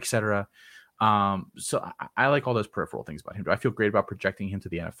caller, etc.? So I like all those peripheral things about him. Do I feel great about projecting him to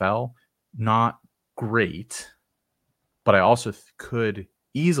the NFL? Not great, but I also could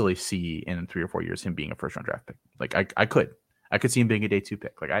easily see in 3 or 4 years him being a first round draft pick. Like I could see him being a day 2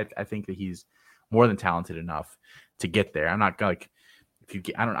 pick. Like I think that he's more than talented enough to get there. I'm not gonna like if you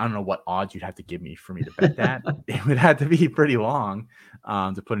get, I don't know what odds you'd have to give me for me to bet that. It would have to be pretty long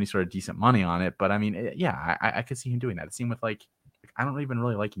to put any sort of decent money on it. But I mean, yeah, I could see him doing that. It seemed with like I don't even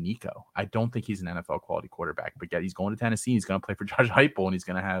really like Nico. I don't think he's an NFL quality quarterback, but yet he's going to Tennessee. He's going to play for Josh Heupel, and he's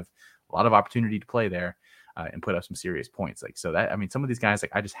going to have a lot of opportunity to play there and put up some serious points. Like so that I mean, some of these guys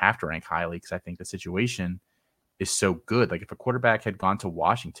like I just have to rank highly because I think the situation is so good. Like if a quarterback had gone to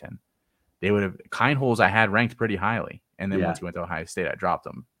Washington, they would have Kindholes I had ranked pretty highly, and then once he went to Ohio State, I dropped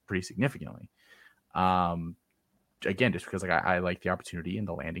him pretty significantly. Again, just because like I like the opportunity and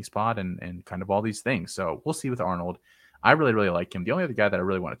the landing spot and kind of all these things. So we'll see with Arnold. I really, really like him. The only other guy that I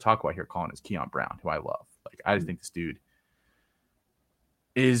really want to talk about here, Colin, is Keon Brown, who I love. Like, I just think this dude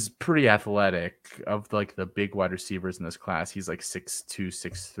is pretty athletic. Of like the big wide receivers in this class, he's like 6'2",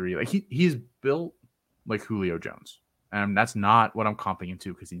 6'3". Like he's built like Julio Jones, and that's not what I'm comping him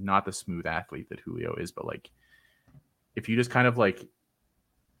to because he's not the smooth athlete that Julio is. But like, if you just kind of like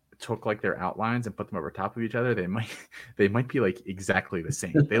took like their outlines and put them over top of each other, they might be like exactly the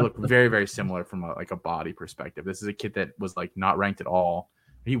same. They look very, very similar from a body perspective. This is a kid that was like not ranked at all.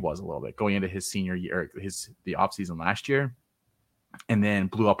 He was a little bit going into his senior year, the offseason last year, and then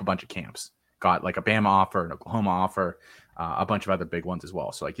blew up a bunch of camps. Got like a Bama offer, an Oklahoma offer, a bunch of other big ones as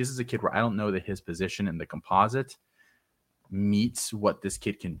well. So like this is a kid where I don't know that his position in the composite meets what this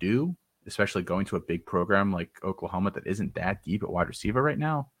kid can do, especially going to a big program like Oklahoma that isn't that deep at wide receiver right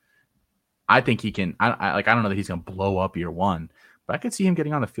now. I think he can. I don't know that he's going to blow up year one, but I could see him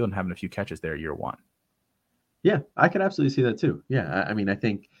getting on the field and having a few catches there year one. Yeah, I could absolutely see that too. Yeah, I mean, I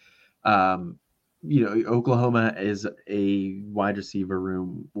think, Oklahoma is a wide receiver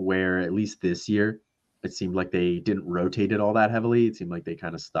room where at least this year, it seemed like they didn't rotate it all that heavily. It seemed like they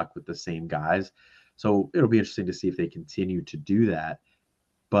kind of stuck with the same guys. So it'll be interesting to see if they continue to do that.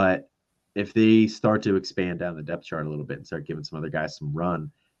 But if they start to expand down the depth chart a little bit and start giving some other guys some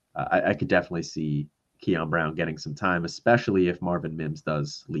run, I could definitely see Keon Brown getting some time, especially if Marvin Mims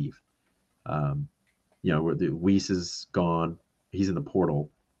does leave. Where the Weiss is gone, he's in the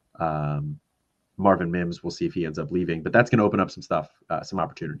portal. Marvin Mims, we'll see if he ends up leaving, but that's going to open up some stuff, some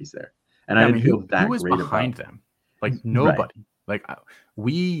opportunities there. And I didn't feel that who was great behind about them. Like nobody. Right.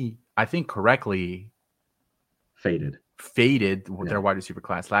 Like I think correctly faded their wide receiver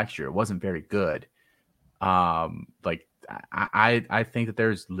class last year. It wasn't very good. I think that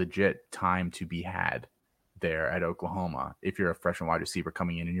there's legit time to be had there at Oklahoma if you're a freshman wide receiver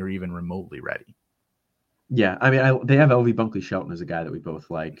coming in and you're even remotely ready. Yeah, I mean, they have LV Bunkley Shelton as a guy that we both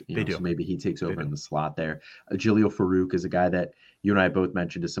like. They do. So maybe he takes over in the slot there. Jaleel Farouk is a guy that you and I both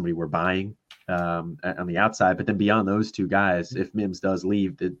mentioned as somebody we're buying on the outside. But then beyond those two guys, if Mims does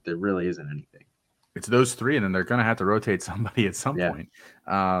leave, there really isn't anything. It's those three, and then they're going to have to rotate somebody at some point.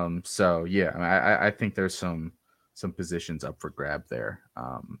 So, yeah, I think there's some positions up for grab there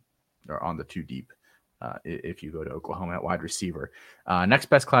or on the too deep. If you go to Oklahoma at wide receiver. Next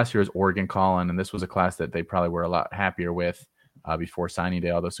best class here is Oregon, Colin, and this was a class that they probably were a lot happier with before signing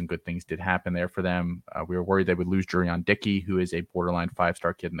day, although some good things did happen there for them. We were worried they would lose Jurion Dickey, who is a borderline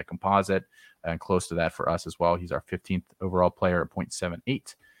 5-star kid in the composite, and close to that for us as well. He's our 15th overall player at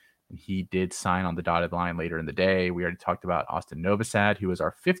 0.78. And he did sign on the dotted line later in the day. We already talked about Austin Novosad, who is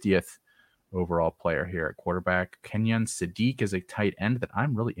our 50th overall player here at quarterback. Kenyon Sadiq is a tight end that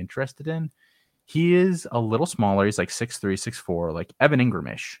I'm really interested in. He is a little smaller. He's like 6'3", 6'4", like Evan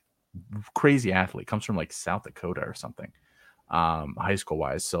Ingram-ish. Crazy athlete. Comes from like South Dakota or something, high school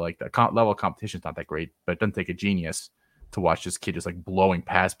wise. So like the level of competition is not that great, but it doesn't take a genius to watch this kid just like blowing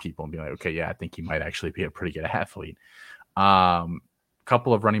past people and be like, okay, yeah, I think he might actually be a pretty good athlete.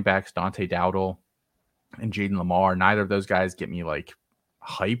 Couple of running backs, Dante Dowdle and Jaden Lamar. Neither of those guys get me like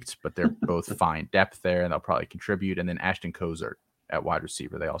hyped, but they're both fine depth there and they'll probably contribute. And then Ashton Kozert at wide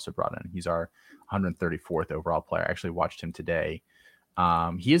receiver, they also brought in. He's our 134th overall player. I actually watched him today.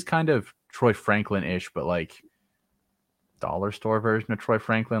 He is kind of Troy Franklin-ish, but like dollar store version of Troy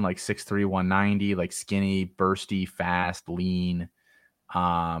Franklin, like 6'3", 190, like skinny, bursty, fast, lean.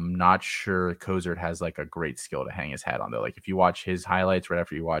 Not sure Kozert has like a great skill to hang his hat on though. Like if you watch his highlights right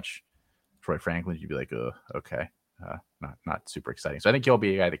after you watch Troy Franklin, you'd be like, oh, okay. Not super exciting. So I think he'll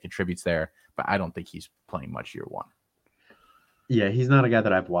be a guy that contributes there, but I don't think he's playing much year one. Yeah, he's not a guy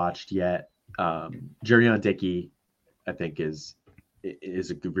that I've watched yet. Jurion Dickey, I think is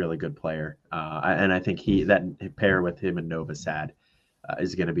a really good player, and I think that pair with him and Nova Sad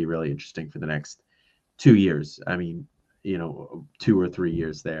is going to be really interesting for the next 2 years. I mean, 2 or 3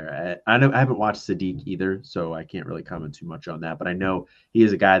 years there. I haven't watched Sadiq either, so I can't really comment too much on that. But I know he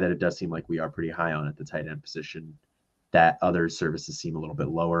is a guy that it does seem like we are pretty high on at the tight end position, that other services seem a little bit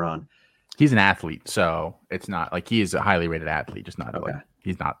lower on. He's an athlete, so it's not like he is a highly rated athlete, just not Okay. like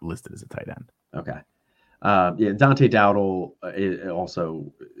he's not listed as a tight end. Okay. Yeah, Dante Dowdle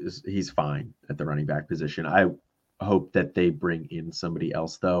he's fine at the running back position. I hope that they bring in somebody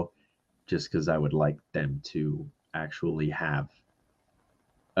else though, just because I would like them to actually have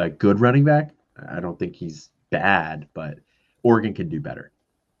a good running back. I don't think he's bad, but Oregon can do better.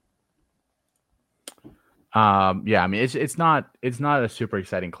 Yeah, I mean it's not a super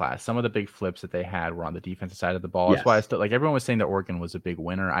exciting class. Some of the big flips that they had were on the defensive side of the ball. Yes. That's why I still like everyone was saying that Oregon was a big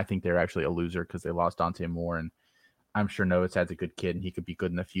winner. I think they're actually a loser because they lost Dante Moore, and I'm sure Noah Sad's a good kid and he could be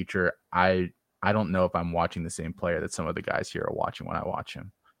good in the future. I don't know if I'm watching the same player that some of the guys here are watching when I watch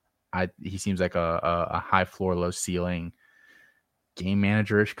him. He seems like a high floor, low ceiling game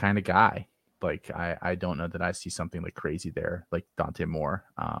manager-ish kind of guy. Like I don't know that I see something like crazy there, like Dante Moore,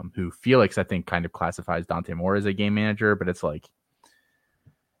 who Felix I think kind of classifies Dante Moore as a game manager, but it's like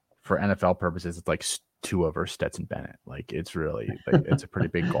for NFL purposes, it's like Tua versus Stetson Bennett. Like it's really like it's a pretty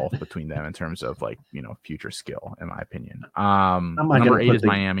big gulf between them in terms of like future skill, in my opinion. Number 8 is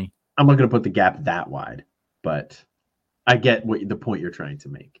Miami. I'm not going to put the gap that wide, but I get the point you're trying to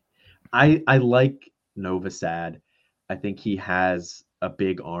make. I like Nova Sad. I think he has a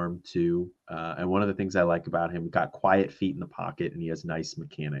big arm too. And one of the things I like about him, got quiet feet in the pocket and he has nice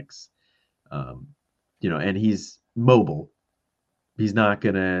mechanics. And he's mobile. He's not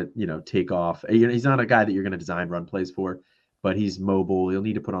going to, take off. He's not a guy that you're going to design run plays for, but he's mobile. He'll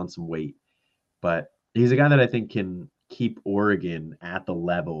need to put on some weight. But he's a guy that I think can keep Oregon at the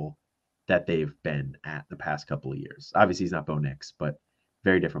level that they've been at the past couple of years. Obviously, he's not Bo Nix, but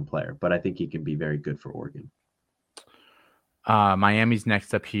very different player. But I think he can be very good for Oregon. Miami's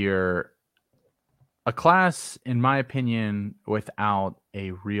next up here. A class, in my opinion, without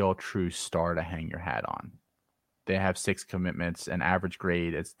a real true star to hang your hat on. They have 6 commitments, an average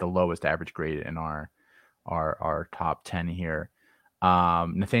grade. It's the lowest average grade in our top 10 here.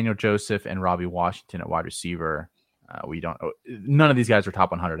 Nathaniel Joseph and Robbie Washington at wide receiver. None of these guys are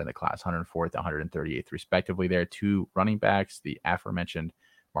top 100 in the class, 104th, 138th, respectively. There are 2 running backs, the aforementioned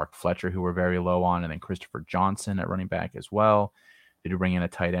Mark Fletcher, who we're very low on, and then Christopher Johnson at running back as well. They do bring in a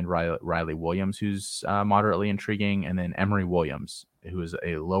tight end, Riley Williams, who's moderately intriguing, and then Emory Williams, who is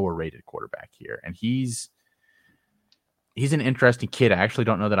a lower rated quarterback here. And he's an interesting kid. I actually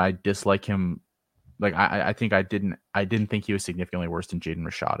don't know that I dislike him. Like I think I didn't think he was significantly worse than Jaden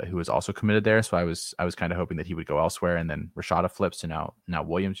Rashada, who was also committed there. So I was kind of hoping that he would go elsewhere, and then Rashada flips, and now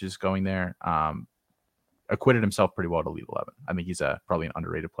Williams is going there. Acquitted himself pretty well to lead 11. I think he's probably an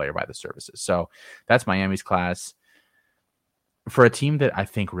underrated player by the services. So that's Miami's class. For a team that I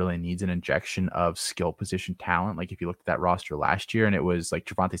think really needs an injection of skill position talent, like if you looked at that roster last year, and it was like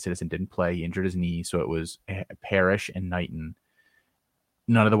Javonte Citizen didn't play, he injured his knee, so it was Parrish and Knighton.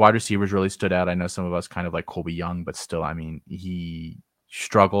 None of the wide receivers really stood out. I know some of us kind of like Colby Young, but still, I mean, he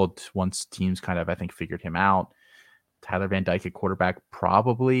struggled once teams kind of, I think, figured him out. Tyler Van Dyke at quarterback,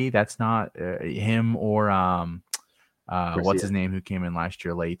 probably. That's not him or what's his name who came in last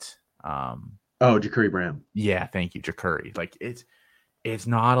year late. Ja'Curry Brown. Yeah, thank you, Ja'Curry. Like it's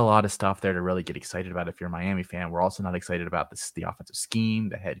not a lot of stuff there to really get excited about if you're a Miami fan. We're also not excited about the offensive scheme,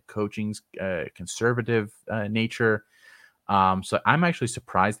 the head coaching's conservative nature. So I'm actually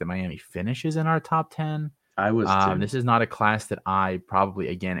surprised that Miami finishes in our top 10. I was too. This is not a class that I probably,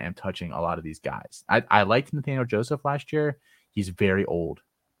 again, am touching a lot of these guys. I liked Nathaniel Joseph last year. He's very old.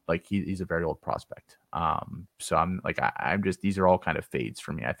 Like he's a very old prospect. So I'm like, I'm just, these are all kind of fades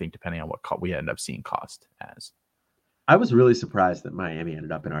for me, I think, depending on what we end up seeing cost as. I was really surprised that Miami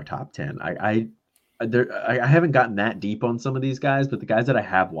ended up in our top 10. I haven't gotten that deep on some of these guys, but the guys that I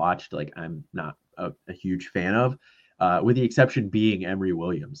have watched, like I'm not a huge fan of, with the exception being Emory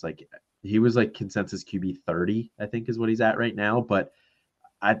Williams. Like he was like consensus QB 30, I think is what he's at right now. But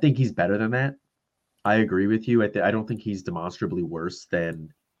I think he's better than that. I agree with you. I don't think he's demonstrably worse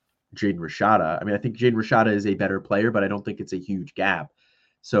than Jaden Rashada. I mean, I think Jaden Rashada is a better player, but I don't think it's a huge gap.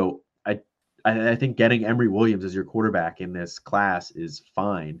 So I think getting Emory Williams as your quarterback in this class is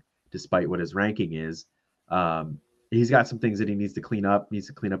fine, despite what his ranking is. He's got some things that he needs to clean up. He needs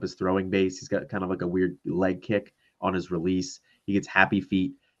to clean up his throwing base. He's got kind of like a weird leg kick on his release. He gets happy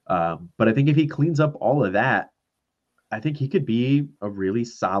feet. But I think if he cleans up all of that, I think he could be a really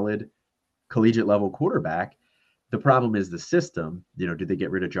solid collegiate level quarterback. The problem is the system. Do they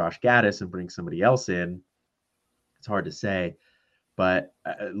get rid of Josh Gaddis and bring somebody else in? It's hard to say. But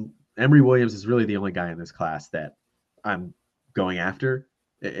Emory Williams is really the only guy in this class that I'm going after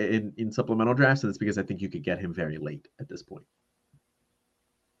in supplemental drafts, and it's because I think you could get him very late at this point.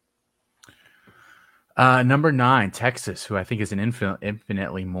 Number 9, Texas, who I think is an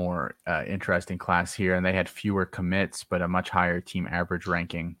infinitely more interesting class here, and they had fewer commits but a much higher team average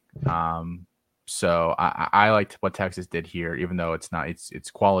ranking. So I liked what Texas did here, even though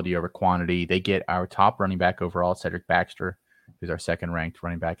it's quality over quantity. They get our top running back overall, Cedric Baxter, who's our second ranked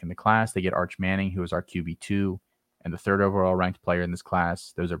running back in the class. They get Arch Manning, who is our QB2 and the third overall ranked player in this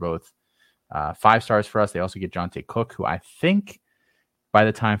class. Those are both 5 stars for us. They also get Jonte Cook, who I think by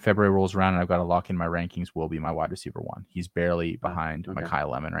the time February rolls around and I've got to lock in my rankings, will be my wide receiver 1. He's barely behind Mekhi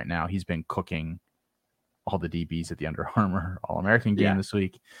Lemon right now. He's been cooking all the DBs at the Under Armour All-American game this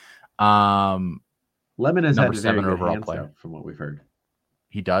week. Lemon has number had 7 overall player from what we've heard.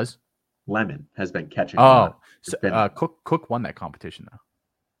 He does? Lemon has been catching. Cook won that competition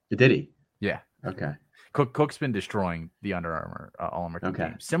though. Did he? Yeah. Okay. Cook's been destroying the Under Armour All-American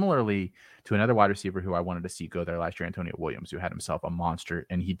game. Similarly to another wide receiver who I wanted to see go there last year, Antonio Williams, who had himself a monster,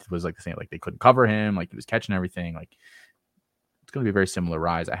 and he was like the same, like they couldn't cover him, like he was catching everything. Like it's going to be a very similar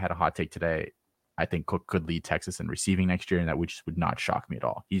rise. I had a hot take today. I think Cook could lead Texas in receiving next year, and that would not shock me at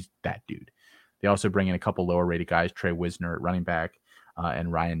all. He's that dude. They also bring in a couple lower rated guys, Trey Wisner at running back,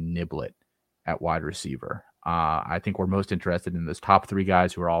 and Ryan Niblett at wide receiver. I think we're most interested in those top 3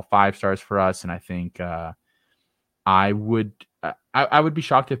 guys who are all 5 stars for us, and I think I would be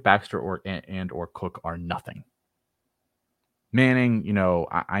shocked if Baxter or Cook are nothing. Manning,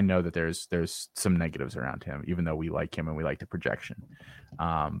 I know that there's some negatives around him, even though we like him and we like the projection.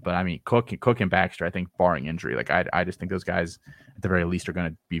 But I mean, Cook and Baxter, I think, barring injury, like I just think those guys at the very least are going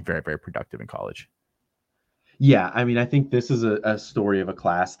to be very, very productive in college. Yeah, I mean, I think this is a story of a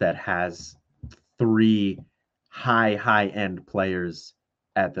class that has 3 high end players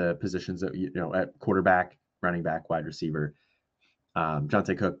at the positions that at quarterback, running back, wide receiver.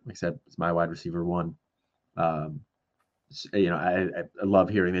 Jonte Cook, like I said, is my wide receiver 1. I love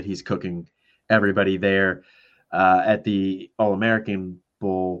hearing that he's cooking everybody there at the All-American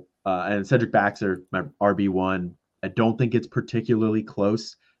Bowl. And Cedric Baxter, my RB1. I don't think it's particularly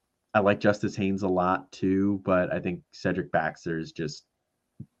close. I like Justice Haynes a lot too, but I think Cedric Baxter is just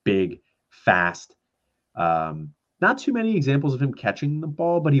big, fast. Not too many examples of him catching the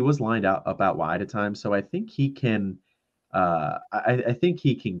ball, but he was lined up out wide at times. So I think he can. I think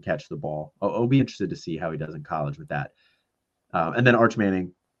he can catch the ball. I'll be interested to see how he does in college with that. And then Arch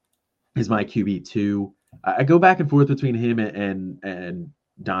Manning is my QB2. I go back and forth between him and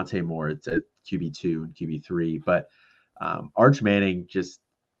Dante Moore. It's at QB2 and QB3, but Arch Manning just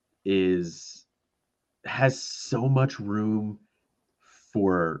has so much room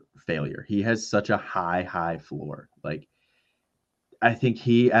for failure. He has such a high floor. Like, I think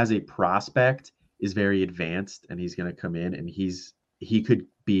he as a prospect is very advanced, and he's going to come in and he could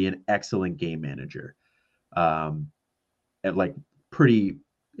be an excellent game manager at like pretty,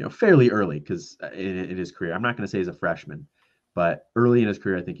 fairly early, because in his career, I'm not going to say he's a freshman, but early in his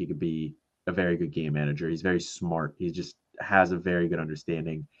career, I think he could be a very good game manager. He's very smart. He just has a very good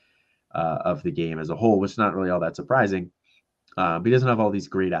understanding of the game as a whole, which is not really all that surprising. But he doesn't have all these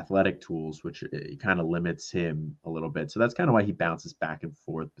great athletic tools, which kind of limits him a little bit. So that's kind of why he bounces back and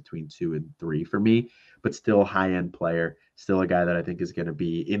forth between 2 and 3 for me, but still high-end player, still a guy that I think is going to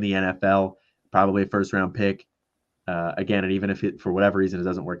be in the NFL, probably a first-round pick. Again, and even if for whatever reason it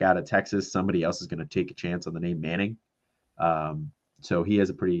doesn't work out at Texas, somebody else is going to take a chance on the name Manning. So he has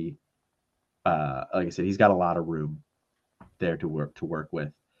a pretty, like I said, he's got a lot of room there to work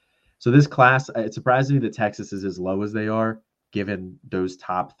with. So this class, it surprises me that Texas is as low as they are, given those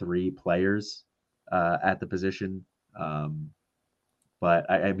top 3 players at the position. But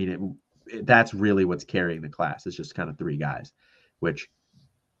I mean, that's really what's carrying the class. It's just kind of 3 guys, which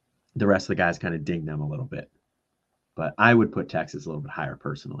the rest of the guys kind of ding them a little bit. But I would put Texas a little bit higher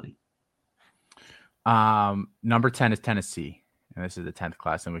personally. Number 10 is Tennessee. And this is the 10th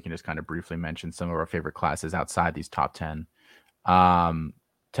class, and we can just kind of briefly mention some of our favorite classes outside these top 10.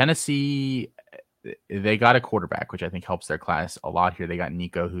 Tennessee, they got a quarterback, which I think helps their class a lot here. They got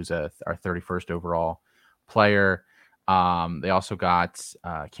Nico, who's our 31st overall player. They also got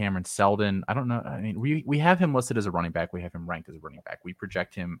Cameron Seldon. I don't know. I mean, we have him listed as a running back. We have him ranked as a running back. We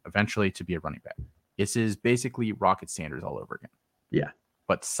project him eventually to be a running back. This is basically Rocket Sanders all over again. Yeah.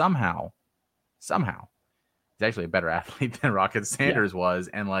 But somehow, he's actually a better athlete than Rocket Sanders was.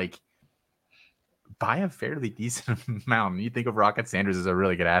 And like by a fairly decent amount. You think of Rocket Sanders as a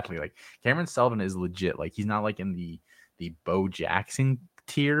really good athlete. Like Cameron Sullivan is legit. Like he's not like in the Bo Jackson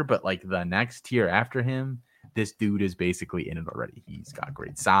tier, but like the next tier after him, this dude is basically in it already. He's got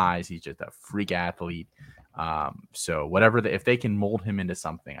great size. He's just a freak athlete. So whatever, if they can mold him into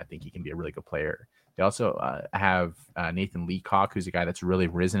something, I think he can be a really good player. They also have Nathan Leacock, who's a guy that's really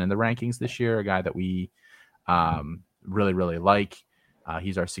risen in the rankings this year, a guy that we really, really like.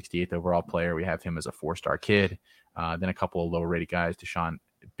 He's our 68th overall player. We have him as a 4-star kid. Then a couple of lower rated guys, Deshaun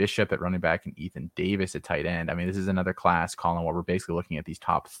Bishop at running back and Ethan Davis at tight end. I mean, this is another class, Colin, where we're basically looking at these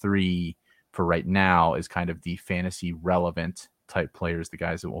top 3 for right now is kind of the fantasy relevant type players, the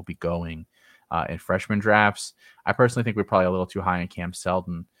guys that will be going in freshman drafts. I personally think we're probably a little too high in Cam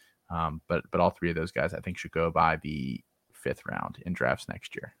Seldon, but all 3 of those guys I think should go by the 5th round in drafts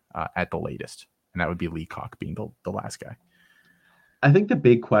next year at the latest. And that would be Leacock being the last guy. I think the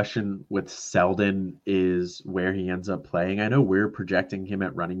big question with Seldon is where he ends up playing. I know we're projecting him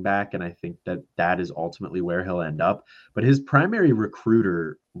at running back, and I think that is ultimately where he'll end up. But his primary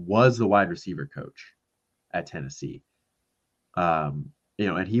recruiter was the wide receiver coach at Tennessee. And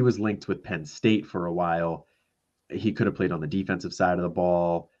he was linked with Penn State for a while. He could have played on the defensive side of the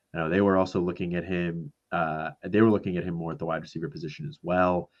ball. They were also looking at him. They were looking at him more at the wide receiver position as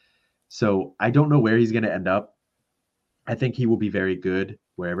well. So I don't know where he's going to end up. I think he will be very good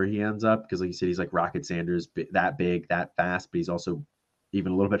wherever he ends up because, like you said, he's like Rocket Sanders, that big, that fast, but he's also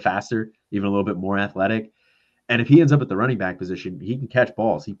even a little bit faster, even a little bit more athletic. And if he ends up at the running back position, he can catch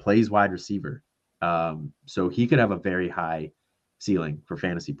balls. He plays wide receiver. So he could have a very high ceiling for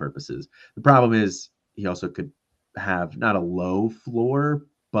fantasy purposes. The problem is he also could have not a low floor,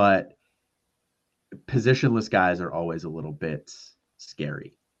 but positionless guys are always a little bit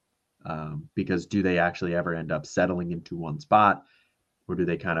scary. Because do they actually ever end up settling into one spot, or do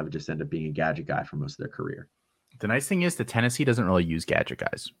they kind of just end up being a gadget guy for most of their career? The nice thing is that Tennessee doesn't really use gadget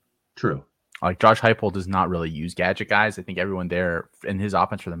guys. True. Like Josh Heupel does not really use gadget guys. I think everyone there in his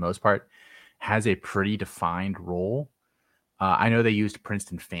offense for the most part has a pretty defined role. I know they used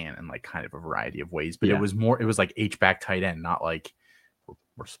Princeton Fan in like kind of a variety of ways, but it was like H-back tight end, not like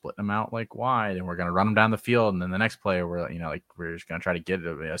we're splitting them out like wide and we're going to run them down the field. And then the next player, we're just going to try to get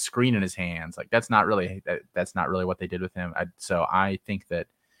a screen in his hands. Like that's not really what they did with him. So I think that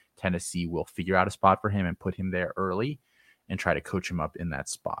Tennessee will figure out a spot for him and put him there early and try to coach him up in that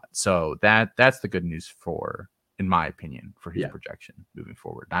spot. So that's the good news in my opinion, for his projection moving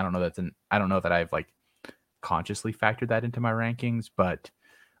forward. I don't know that I've like consciously factored that into my rankings, but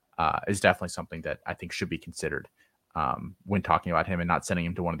it's definitely something that I think should be considered when talking about him and not sending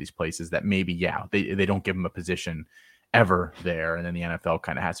him to one of these places that maybe, they don't give him a position ever there. And then the NFL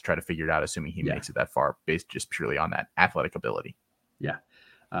kind of has to try to figure it out, assuming he makes it that far based just purely on that athletic ability. Yeah.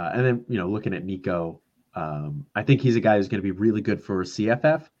 And then, looking at Nico, I think he's a guy who's going to be really good for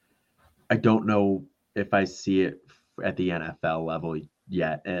CFF. I don't know if I see it at the NFL level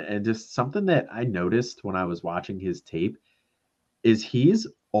yet. And just something that I noticed when I was watching his tape is he's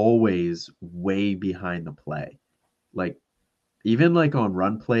always way behind the play. Like even like on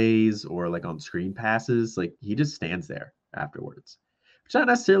run plays or like on screen passes, like he just stands there afterwards. It's not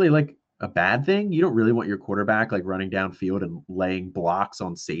necessarily like a bad thing. You don't really want your quarterback like running downfield and laying blocks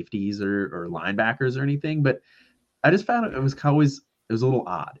on safeties or linebackers or anything. But I just found it was a little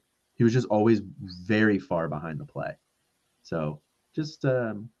odd. He was just always very far behind the play. So just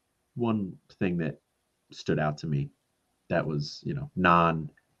one thing that stood out to me that was, non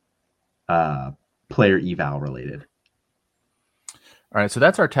player eval related. All right, so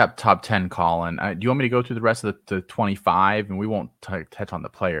that's our top 10, Colin. Do you want me to go through the rest of the 25? And we won't touch on the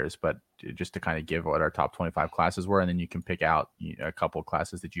players, but just to kind of give what our top 25 classes were, and then you can pick out a couple of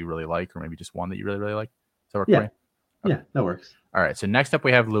classes that you really like, or maybe just one that you really, really like. Does that work for you? Okay. Yeah, that works. All right, so next up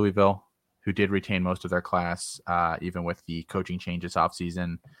we have Louisville, who did retain most of their class, even with the coaching changes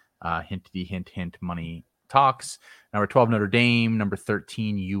offseason. Hint, money talks. Number 12, Notre Dame. Number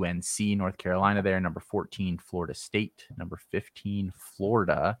 13, UNC, North Carolina there. Number 14, Florida State. Number 15,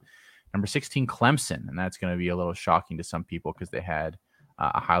 Florida. Number 16, Clemson. And that's going to be a little shocking to some people because they had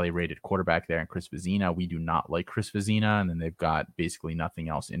a highly rated quarterback there in Chris Vizina. We do not like Chris Vizina. And then they've got basically nothing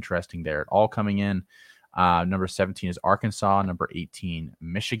else interesting there at all coming in. Number 17 is Arkansas. Number 18,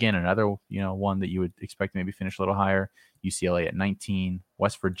 Michigan, another one that you would expect to maybe finish a little higher. UCLA at 19,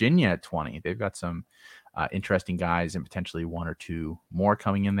 West Virginia at 20. They've got some interesting guys and potentially one or two more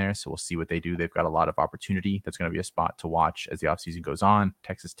coming in there. So we'll see what they do. They've got a lot of opportunity. That's going to be a spot to watch as the offseason goes on.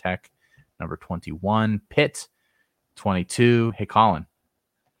 Texas Tech, number 21, Pitt, 22. Hey, Colin,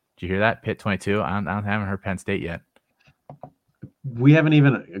 did you hear that? Pitt 22. I haven't heard Penn State yet. we haven't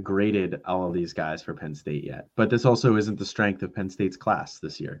even graded all of these guys for Penn State yet, but this also isn't the strength of Penn State's class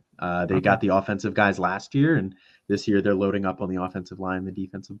this year. They Okay. got the offensive guys last year, and this year they're loading up on the offensive line, the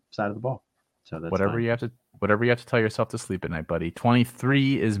defensive side of the ball. So that's Whatever fine. you have to tell yourself to sleep at night, buddy.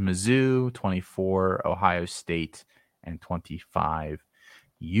 23 is Mizzou, 24 Ohio State, and 25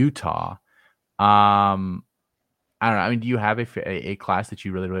 Utah. I don't know. I mean, do you have a class that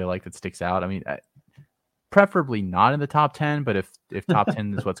you really, really like that sticks out? I mean, preferably not in the top 10, but if top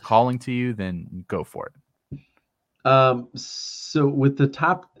 10 is what's calling to you, then go for it. So with the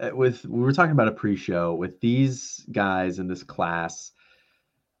top, with we were talking about a pre-show with these guys in this class.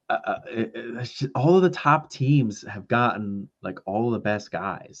 All of the top teams have gotten like all of the best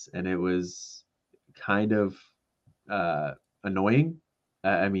guys, and it was kind of annoying.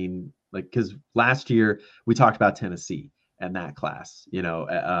 I mean, like, because last year we talked about Tennessee and that class,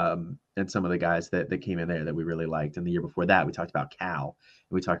 and some of the guys that came in there that we really liked. And the year before that, we talked about Cal,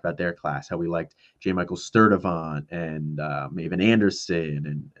 and we talked about their class, how we liked J. Michael Sturdivant and Maven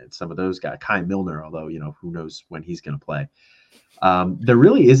Anderson and some of those guys, Kai Milner, although, who knows when he's going to play. There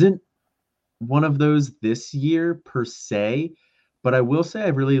really isn't one of those this year per se, but I will say I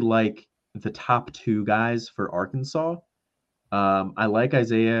really like the top two guys for Arkansas. I like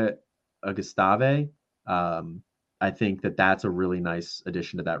Isaiah Gustave. I think that that's a really nice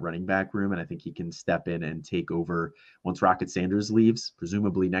addition to that running back room, and I think he can step in and take over once Rocket Sanders leaves,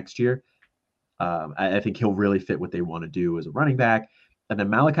 presumably next year. I think he'll really fit what they want to do as a running back. And then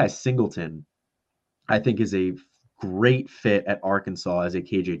Malachi Singleton, I think, is a great fit at Arkansas as a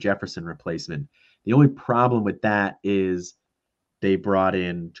KJ Jefferson replacement. The only problem with that is they brought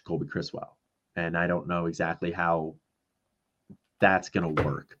in Jacoby Criswell, and I don't know exactly how that's going to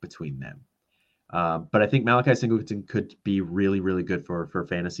work between them. But I think Malachi Singleton could be really, really good for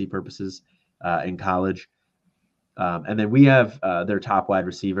fantasy purposes in college. And then we have their top wide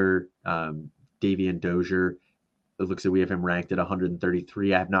receiver, Davian Dozier. It looks like we have him ranked at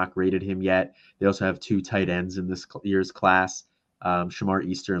 133. I have not graded him yet. They also have two tight ends in this year's class, Shamar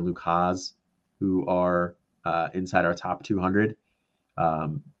Easter and Luke Haas, who are inside our top 200.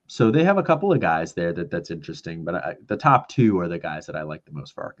 So they have a couple of guys there that's interesting, but the top two are the guys that I like the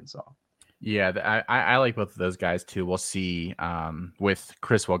most for Arkansas. Yeah, I like both of those guys too. We'll see with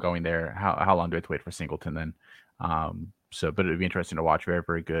Criswell going there. How long do I have to wait for Singleton then? But it'd be interesting to watch. Very,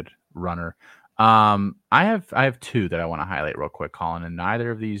 very good runner. I have two that I want to highlight real quick, Colin, and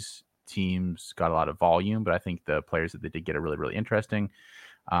neither of these teams got a lot of volume, but I think the players that they did get are really, really interesting.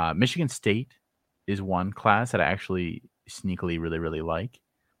 Michigan State is one class that I actually sneakily really, really like.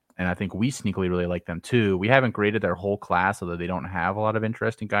 And I think we sneakily really like them too. We haven't graded their whole class, although they don't have a lot of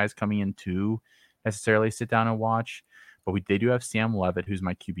interesting guys coming in to necessarily sit down and watch. But they do have Sam Levitt, who's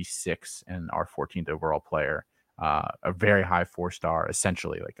my QB6 and our 14th overall player. A very high 4-star,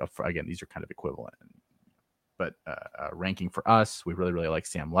 essentially. Again, these are kind of equivalent. But ranking for us, we really, really like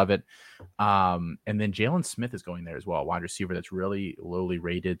Sam Levitt. And then Jalen Smith is going there as well, wide receiver that's really lowly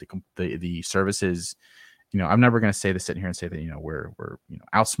rated. The services, I'm never going to sit here and say that, we're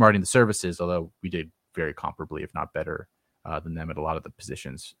outsmarting the services, although we did very comparably, if not better, than them at a lot of the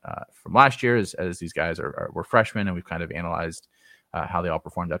positions from last year as these guys were freshmen, and we've kind of analyzed how they all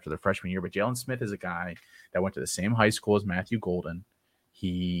performed after their freshman year. But Jalen Smith is a guy that went to the same high school as Matthew Golden.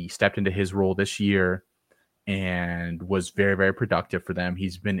 He stepped into his role this year and was very, very productive for them.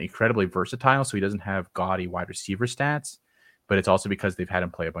 He's been incredibly versatile, so he doesn't have gaudy wide receiver stats, but it's also because they've had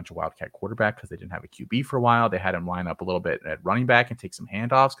him play a bunch of Wildcat quarterback because they didn't have a QB for a while. They had him line up a little bit at running back and take some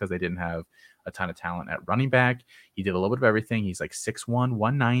handoffs because they didn't have a ton of talent at running back. He did a little bit of everything. He's like 6'1",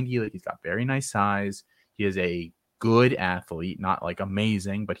 190. Like, he's got very nice size. He is a good athlete, not like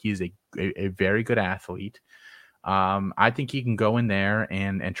amazing, but he's a very good athlete. I think he can go in there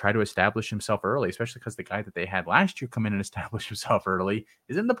and try to establish himself early, especially because the guy that they had last year come in and establish himself early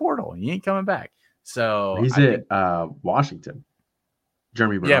is in the portal. He ain't coming back. So he's at Washington.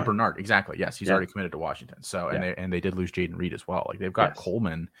 Jeremy Bernard. Yeah, Bernard, exactly. Yes, he's already committed to Washington. So and they did lose Jaden Reed as well. Like, they've got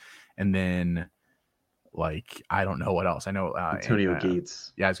Coleman, and then I don't know what else. I know Antonio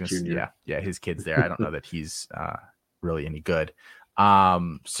Gates. Yeah, I was gonna say, yeah, his kid's there. I don't know that he's really any good.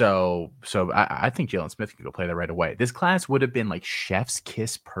 So I think Jalen Smith can go play there right away. This class would have been like chef's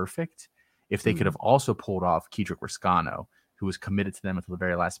kiss perfect if they could have also pulled off Kedrick Riscano, who was committed to them until the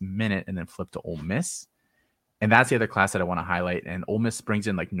very last minute and then flipped to Ole Miss. And that's the other class that I want to highlight. And Ole Miss brings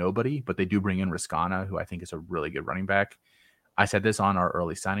in nobody, but they do bring in Riscano, who I think is a really good running back. I said this on our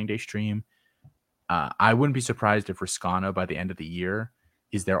early signing day stream. I wouldn't be surprised if Riscano by the end of the year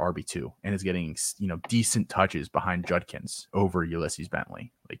is their RB2 and is getting, decent touches behind Judkins over Ulysses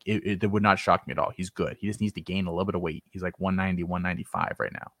Bentley. Like it would not shock me at all. He's good. He just needs to gain a little bit of weight. He's like 190, 195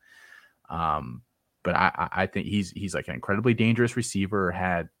 right now. But I think he's like an incredibly dangerous receiver,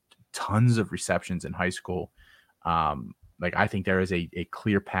 had tons of receptions in high school. Like I think there is a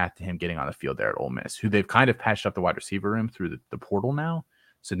clear path to him getting on the field there at Ole Miss, who they've kind of patched up the wide receiver room through the portal now.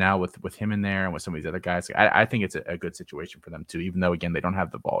 So now with him in there and with some of these other guys, I think it's a good situation for them too, even though, again, they don't have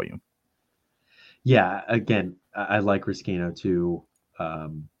the volume. Yeah, again, I like Riscano too,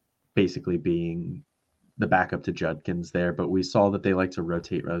 basically being the backup to Judkins there, but we saw that they like to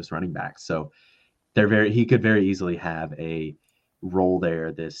rotate those running backs. So he could very easily have a role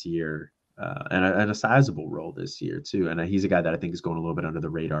there this year, and a sizable role this year too. And he's a guy that I think is going a little bit under the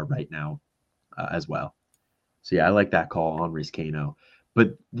radar right now as well. So yeah, I like that call on Riscano.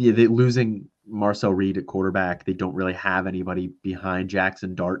 But losing Marcel Reed at quarterback, they don't really have anybody behind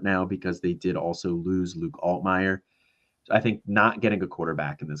Jackson Dart now because they did also lose Luke Altmaier. So I think not getting a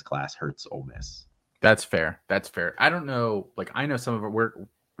quarterback in this class hurts Ole Miss. That's fair. I don't know. Like, I know some of it.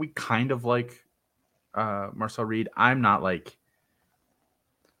 We kind of like Marcel Reed. I'm not like,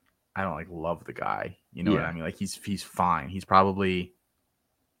 I don't like love the guy. You know what I mean? Like he's fine. He's probably,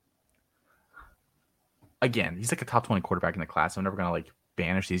 again, he's like a top 20 quarterback in the class. I'm never going to like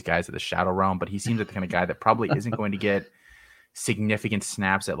banish these guys to the shadow realm, but he seems like the kind of guy that probably isn't going to get significant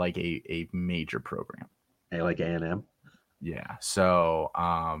snaps at like a major program. Like A&M. Yeah. So,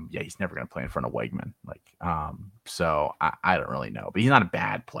 he's never going to play in front of Wegman. Like, so I don't really know, but he's not a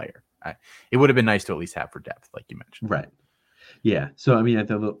bad player. It would have been nice to at least have for depth, like you mentioned. Right. Yeah. So, I mean, I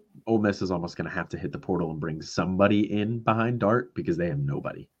think Ole Miss is almost going to have to hit the portal and bring somebody in behind Dart because they have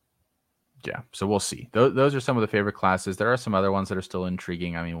nobody. Yeah, so we'll see. Those are some of the favorite classes. There are some other ones that are still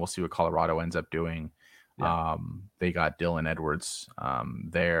intriguing. I mean, we'll see what Colorado ends up doing. Yeah. They got Dylan Edwards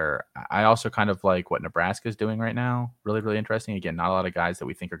there. I also kind of like what Nebraska is doing right now. Really, really interesting. Again, not a lot of guys that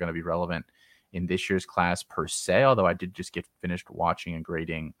we think are going to be relevant in this year's class per se, although I did just get finished watching and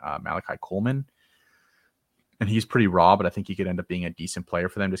grading Malachi Coleman. And he's pretty raw, but I think he could end up being a decent player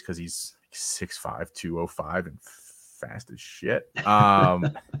for them just because he's 6'5", 205, and fast as shit.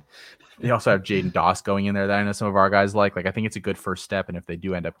 They also have Jaden Doss going in there that I know some of our guys like. Like, I think it's a good first step. And if they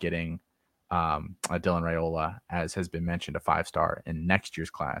do end up getting a Dylan Raiola, as has been mentioned, a 5-star in next year's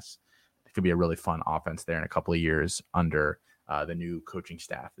class, it could be a really fun offense there in a couple of years under the new coaching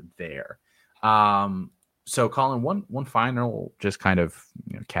staff there. So, Colin, one final just kind of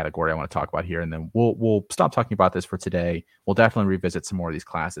category I want to talk about here, and then we'll stop talking about this for today. We'll definitely revisit some more of these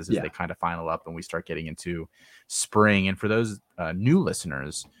classes as they kind of final up and we start getting into spring. And for those new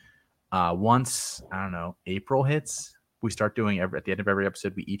listeners, once, I don't know, April hits, we start doing at the end of every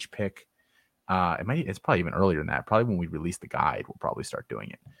episode, we each pick. It's probably even earlier than that. Probably when we release the guide, we'll probably start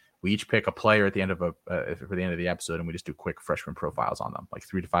doing it. We each pick a player at the end of for the end of the episode, and we just do quick freshman profiles on them, like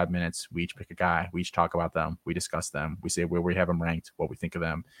 3 to 5 minutes. We each pick a guy. We each talk about them. We discuss them. We say where we have them ranked, what we think of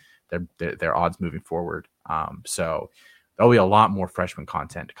them, their odds moving forward. So there'll be a lot more freshman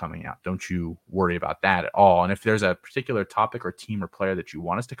content coming out. Don't you worry about that at all. And if there's a particular topic or team or player that you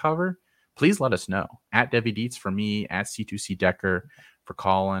want us to cover, please let us know. At Debbie Dietz for me, at C2C Decker for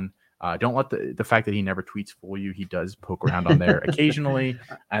Colin. Don't let the fact that he never tweets fool you. He does poke around on there occasionally.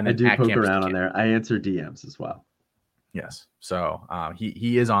 And then I do poke around on there. I answer DMs as well. Yes. So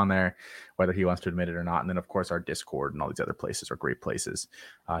he is on there, whether he wants to admit it or not. And then, of course, our Discord and all these other places are great places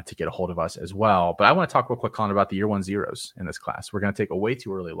to get a hold of us as well. But I want to talk real quick, Colin, about the year one zeros in this class. We're going to take a way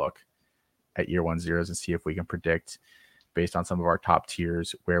too early look at year one zeros and see if we can predict, based on some of our top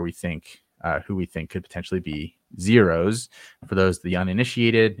tiers, where we think who we think could potentially be zeros. For those the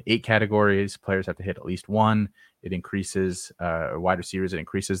uninitiated, 8 categories. Players have to hit at least 1. It increases wide receivers. It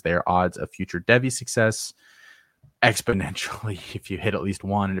increases their odds of future Devy success exponentially if you hit at least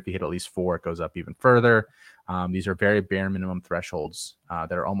 1, and if you hit at least 4, it goes up even further. These are very bare minimum thresholds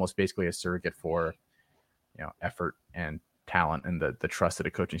that are almost basically a surrogate for effort and talent and the trust that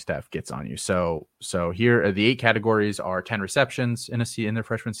a coaching staff gets on you. So here are the 8 categories are 10 receptions in their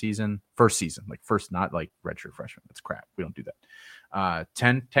freshman season, first season, not like redshirt freshman. That's crap. We don't do that.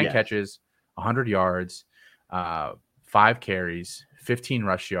 10 catches, 100 yards, 5 carries, 15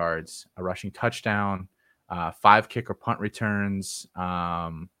 rush yards, a rushing touchdown, 5 kick or punt returns. Why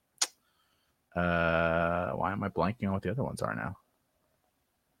am I blanking on what the other ones are now?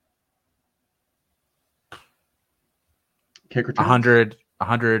 Kick returns?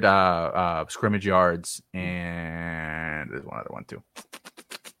 100 scrimmage yards, and there's one other one too.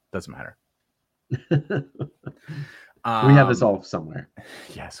 Doesn't matter. We have this all somewhere.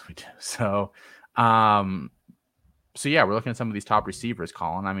 Yes, we do. So, So yeah, we're looking at some of these top receivers,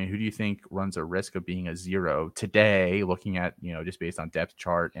 Colin. I mean, who do you think runs a risk of being a zero today, looking at, just based on depth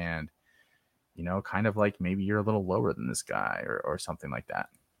chart and, kind of like maybe you're a little lower than this guy or something like that?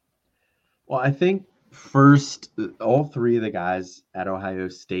 Well, I think first, all three of the guys at Ohio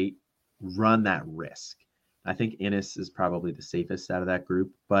State run that risk. I think Ennis is probably the safest out of that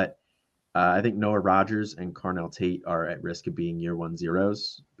group, but I think Noah Rogers and Carnell Tate are at risk of being year one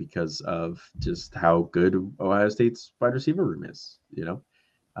zeros because of just how good Ohio State's wide receiver room is,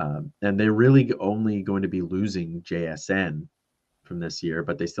 and they're really only going to be losing JSN from this year,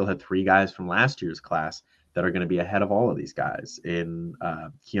 but they still had three guys from last year's class that are going to be ahead of all of these guys in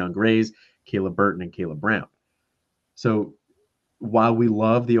Keon Grays, Caleb Burton, and Caleb Brown. So while we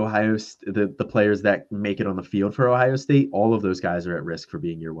love the players that make it on the field for Ohio State, all of those guys are at risk for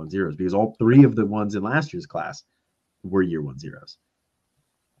being year one zeros because all three of the ones in last year's class were year one zeros.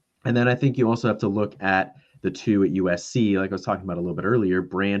 And then I think you also have to look at the two at USC, like I was talking about a little bit earlier,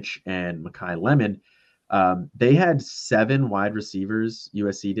 Branch and Makai Lemon. They had 7 wide receivers,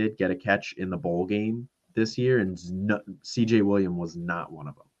 USC did, get a catch in the bowl game this year, and CJ Williams was not one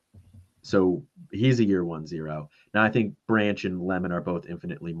of them. So he's a year one zero. Now, I think Branch and Lemon are both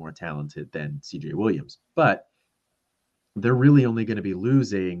infinitely more talented than CJ Williams, but they're really only going to be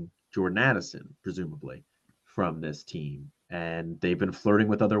losing Jordan Addison, presumably, from this team. And they've been flirting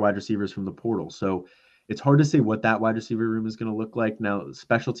with other wide receivers from the portal. So it's hard to say what that wide receiver room is going to look like. Now,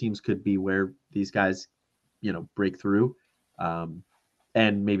 special teams could be where these guys, break through.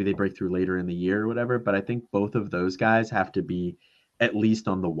 And maybe they break through later in the year or whatever. But I think both of those guys have to be at least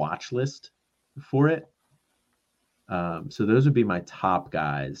on the watch list for it. So those would be my top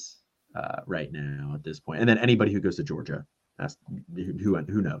guys right now at this point. And then anybody who goes to Georgia,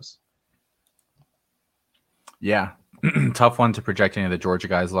 who knows? Yeah. Tough one to project any of the Georgia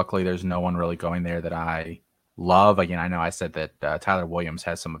guys. Luckily, there's no one really going there that I love. Again, I know I said that Tyler Williams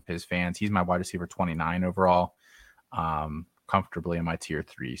has some of his fans. He's my wide receiver 29 overall, comfortably in my tier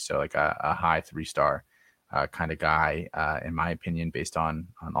 3. So like a high 3-star kind of guy, in my opinion, based on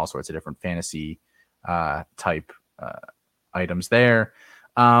all sorts of different fantasy type items there.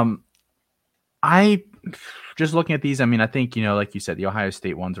 I just looking at these, I mean, I think, like you said, the Ohio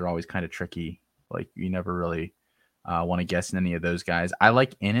State ones are always kind of tricky. Like you never really want to guess in any of those guys. I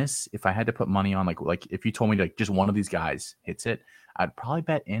like Ennis. If I had to put money on, like if you told me like just one of these guys hits it, I'd probably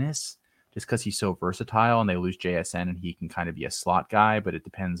bet Ennis just because he's so versatile and they lose JSN and he can kind of be a slot guy, but it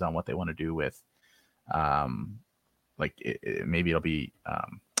depends on what they want to do with, maybe it'll be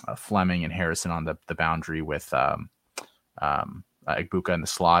Fleming and Harrison on the boundary with Egbuka in the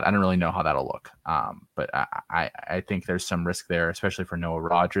slot. I don't really know how that'll look. But I think there's some risk there, especially for Noah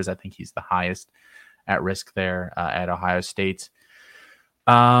Rogers. I think he's the highest at risk there at Ohio State.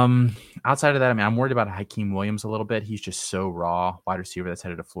 Outside of that, I mean, I'm worried about Hakeem Williams a little bit. He's just so raw, wide receiver that's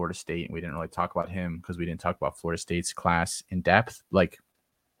headed to Florida State. And we didn't really talk about him because we didn't talk about Florida State's class in depth. Like,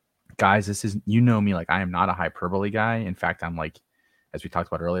 guys, this is, me, like I am not a hyperbole guy. In fact, I'm like, as we talked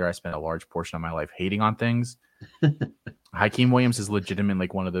about earlier, I spent a large portion of my life hating on things. Hakeem Williams is legitimate,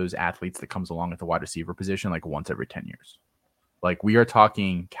 like one of those athletes that comes along at the wide receiver position like once every 10 years. Like we are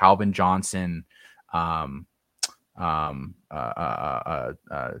talking Calvin Johnson, Julio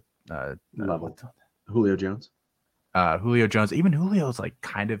Jones. Julio Jones. Even Julio's like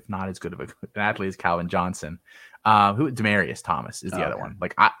kind of not as good of an athlete as Calvin Johnson. Demaryius Thomas is the other one.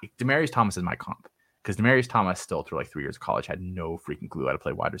 Like Demaryius Thomas is my comp because Demaryius Thomas still through like 3 years of college had no freaking clue how to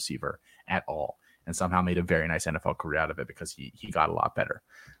play wide receiver at all, and somehow made a very nice NFL career out of it because he got a lot better.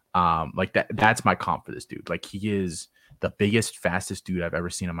 Like that's my comp for this dude. Like he is the biggest, fastest dude I've ever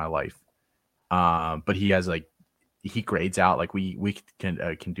seen in my life. But he has like, he grades out like we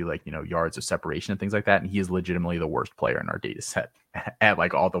can do like, yards of separation and things like that. And he is legitimately the worst player in our data set at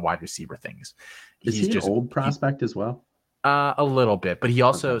like all the wide receiver things. Is he just an old prospect as well? A little bit, but he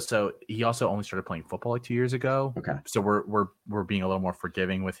also only started playing football like 2 years ago. Okay. So we're being a little more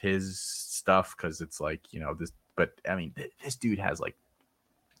forgiving with his stuff. Cause it's like, this, but I mean, this dude has like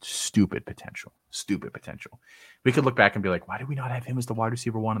stupid potential. We could look back and be like, why did we not have him as the wide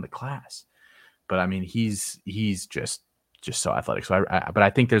receiver 1 in the class? But I mean, he's just so athletic. So but I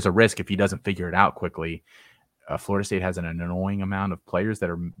think there's a risk if he doesn't figure it out quickly. Florida State has an annoying amount of players that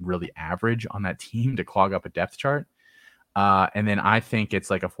are really average on that team to clog up a depth chart. And then I think it's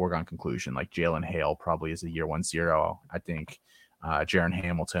like a foregone conclusion. Like Jalen Hale probably is a year 1-0. I think Jaron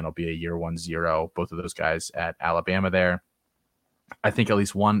Hamilton will be a year 1-0. Both of those guys at Alabama there. I think at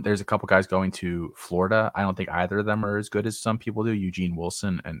least one, there's a couple guys going to Florida. I don't think either of them are as good as some people do. Eugene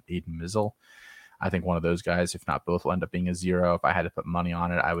Wilson and Aiden Mizzle. I think one of those guys, if not both, will end up being a 0. If I had to put money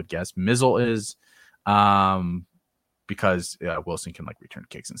on it, I would guess Mizzle is. because Wilson can like return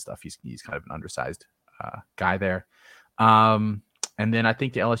kicks and stuff. He's kind of an undersized guy there. And then I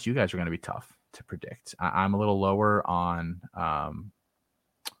think the LSU guys are going to be tough to predict. I'm a little lower on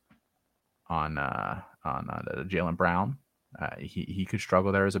Jaylen Brown. He could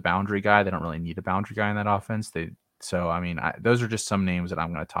struggle there as a boundary guy. They don't really need a boundary guy in that offense. Those are just some names that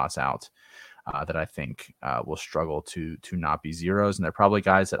I'm going to toss out that I think will struggle to not be zeros. And they're probably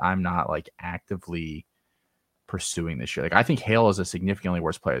guys that I'm not like actively pursuing this year. Like I think Hale is a significantly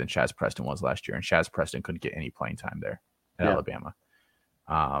worse player than Shaz Preston was last year, and Shaz Preston couldn't get any playing time there at Alabama.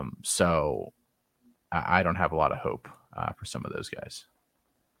 So I don't have a lot of hope for some of those guys.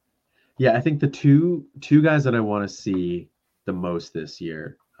 Yeah, I think the two guys that I want to see the most this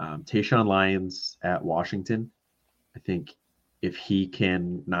year, Tayshawn Lyons at Washington. I think if he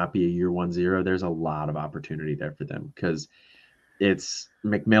can not be a year 1-0, there's a lot of opportunity there for them because it's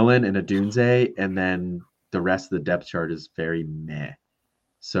McMillan and Odunze, and then the rest of the depth chart is very meh.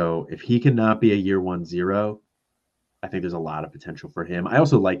 So if he cannot be a year 1-0, I think there's a lot of potential for him. I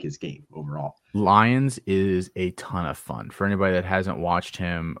also like his game overall. Lyons is a ton of fun. For anybody that hasn't watched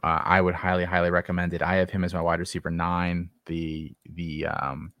him, I would highly, highly recommend it. I have him as my wide receiver 9. The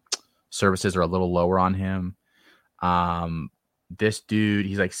services are a little lower on him. This dude,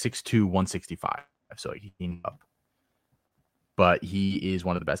 he's like 6'2", 165. So he up. But he is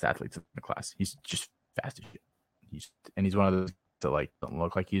one of the best athletes in the class. He's just fast as shit. He's one of those that like don't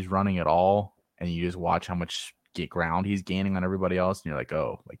look like he's running at all. And you just watch how much ground he's gaining on everybody else. And you're like,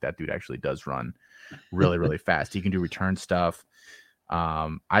 oh, like that dude actually does run really, really fast. He can do return stuff.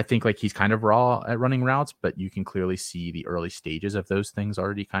 I think like he's kind of raw at running routes, but you can clearly see the early stages of those things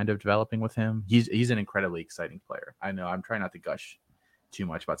already kind of developing with him. He's an incredibly exciting player. I know I'm trying not to gush too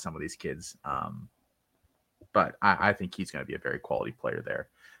much about some of these kids. But I think he's going to be a very quality player there.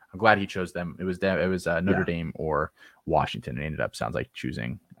 I'm glad he chose them. It was Notre Dame or Washington, and ended up sounds like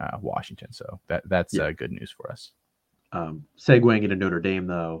choosing Washington. So that's good news for us. Segueing into Notre Dame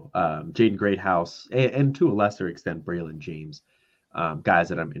though, Jaden Greathouse and to a lesser extent Braylon James, guys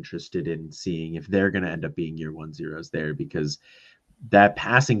that I'm interested in seeing if they're going to end up being year 1-0s there, because that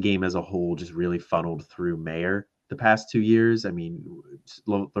passing game as a whole just really funneled through Mayer the past 2 years. I mean,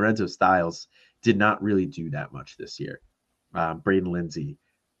 Lorenzo Styles did not really do that much this year. Braden Lindsey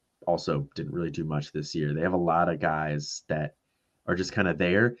also didn't really do much this year. They have a lot of guys that are just kind of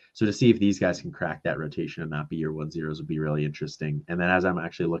there. So to see if these guys can crack that rotation and not be year 1-0s would be really interesting. And then as I'm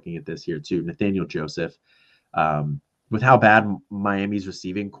actually looking at this here too, Nathaniel Joseph, with how bad Miami's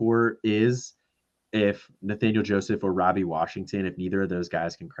receiving core is, if Nathaniel Joseph or Robbie Washington, if neither of those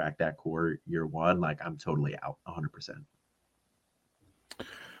guys can crack that core year one, like I'm totally out 100%.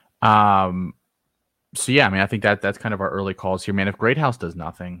 So yeah, I mean, I think that's kind of our early calls here, man. If Greathouse does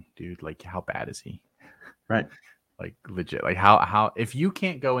nothing, dude, like how bad is he? Right. Like legit, like how if you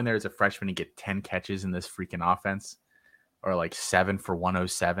can't go in there as a freshman and get 10 catches in this freaking offense, or like 7 for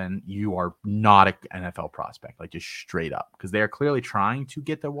 107, you are not an NFL prospect, like just straight up, because they are clearly trying to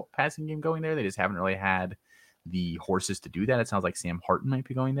get the passing game going there. They just haven't really had the horses to do that. It sounds like Sam Harton might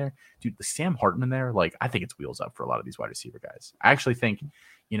be going there. Dude, the Sam Harton in there, like I think it's wheels up for a lot of these wide receiver guys. I actually think,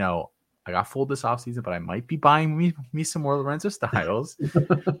 I got fooled this offseason, but I might be buying me some more Lorenzo Styles.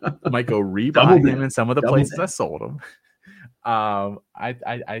 Might go rebuy him in some of the places I sold him. I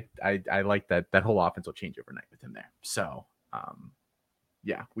like that whole offense will change overnight with him there. So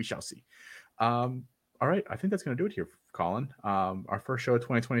yeah, we shall see. All right, I think that's gonna do it here, Colin. Our first show of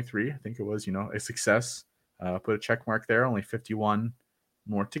 2023. I think it was, a success. Put a check mark there. Only 51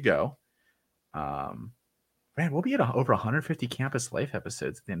 more to go. Man, we'll be at over 150 Campus Life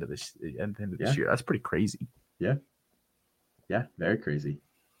episodes at the end of this year. That's pretty crazy. Yeah, very crazy,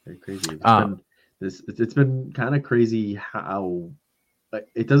 very crazy. It's been kind of crazy how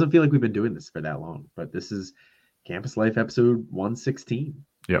it doesn't feel like we've been doing this for that long, but this is Campus Life episode 116.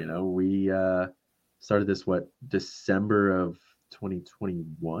 Yep. We started this December of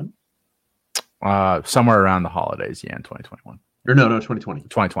 2021. Somewhere around the holidays, in 2021. Or no, 2020.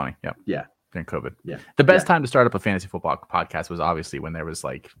 2020. Yep. Yeah. During COVID. Yeah. The best time to start up a fantasy football podcast was obviously when there was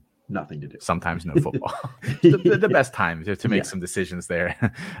like nothing to do. Sometimes no football. the best time to make some decisions there.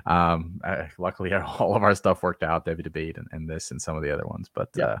 Luckily, all of our stuff worked out. Devy Debate and this and some of the other ones,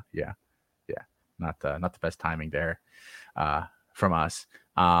 but not the best timing there from us.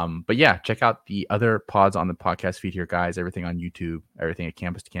 But yeah, check out the other pods on the podcast feed here, guys. Everything on YouTube, everything at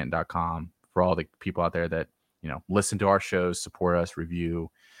campus2canton.com for all the people out there that listen to our shows, support us,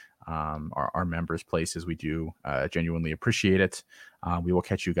 review. Our members' places. We do genuinely appreciate it. We will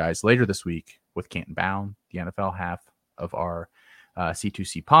catch you guys later this week with Canton Bound, the NFL half of our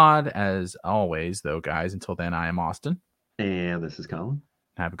C2C Pod. As always, though, guys, until then, I am Austin. And this is Colin.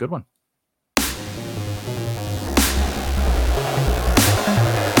 Have a good one.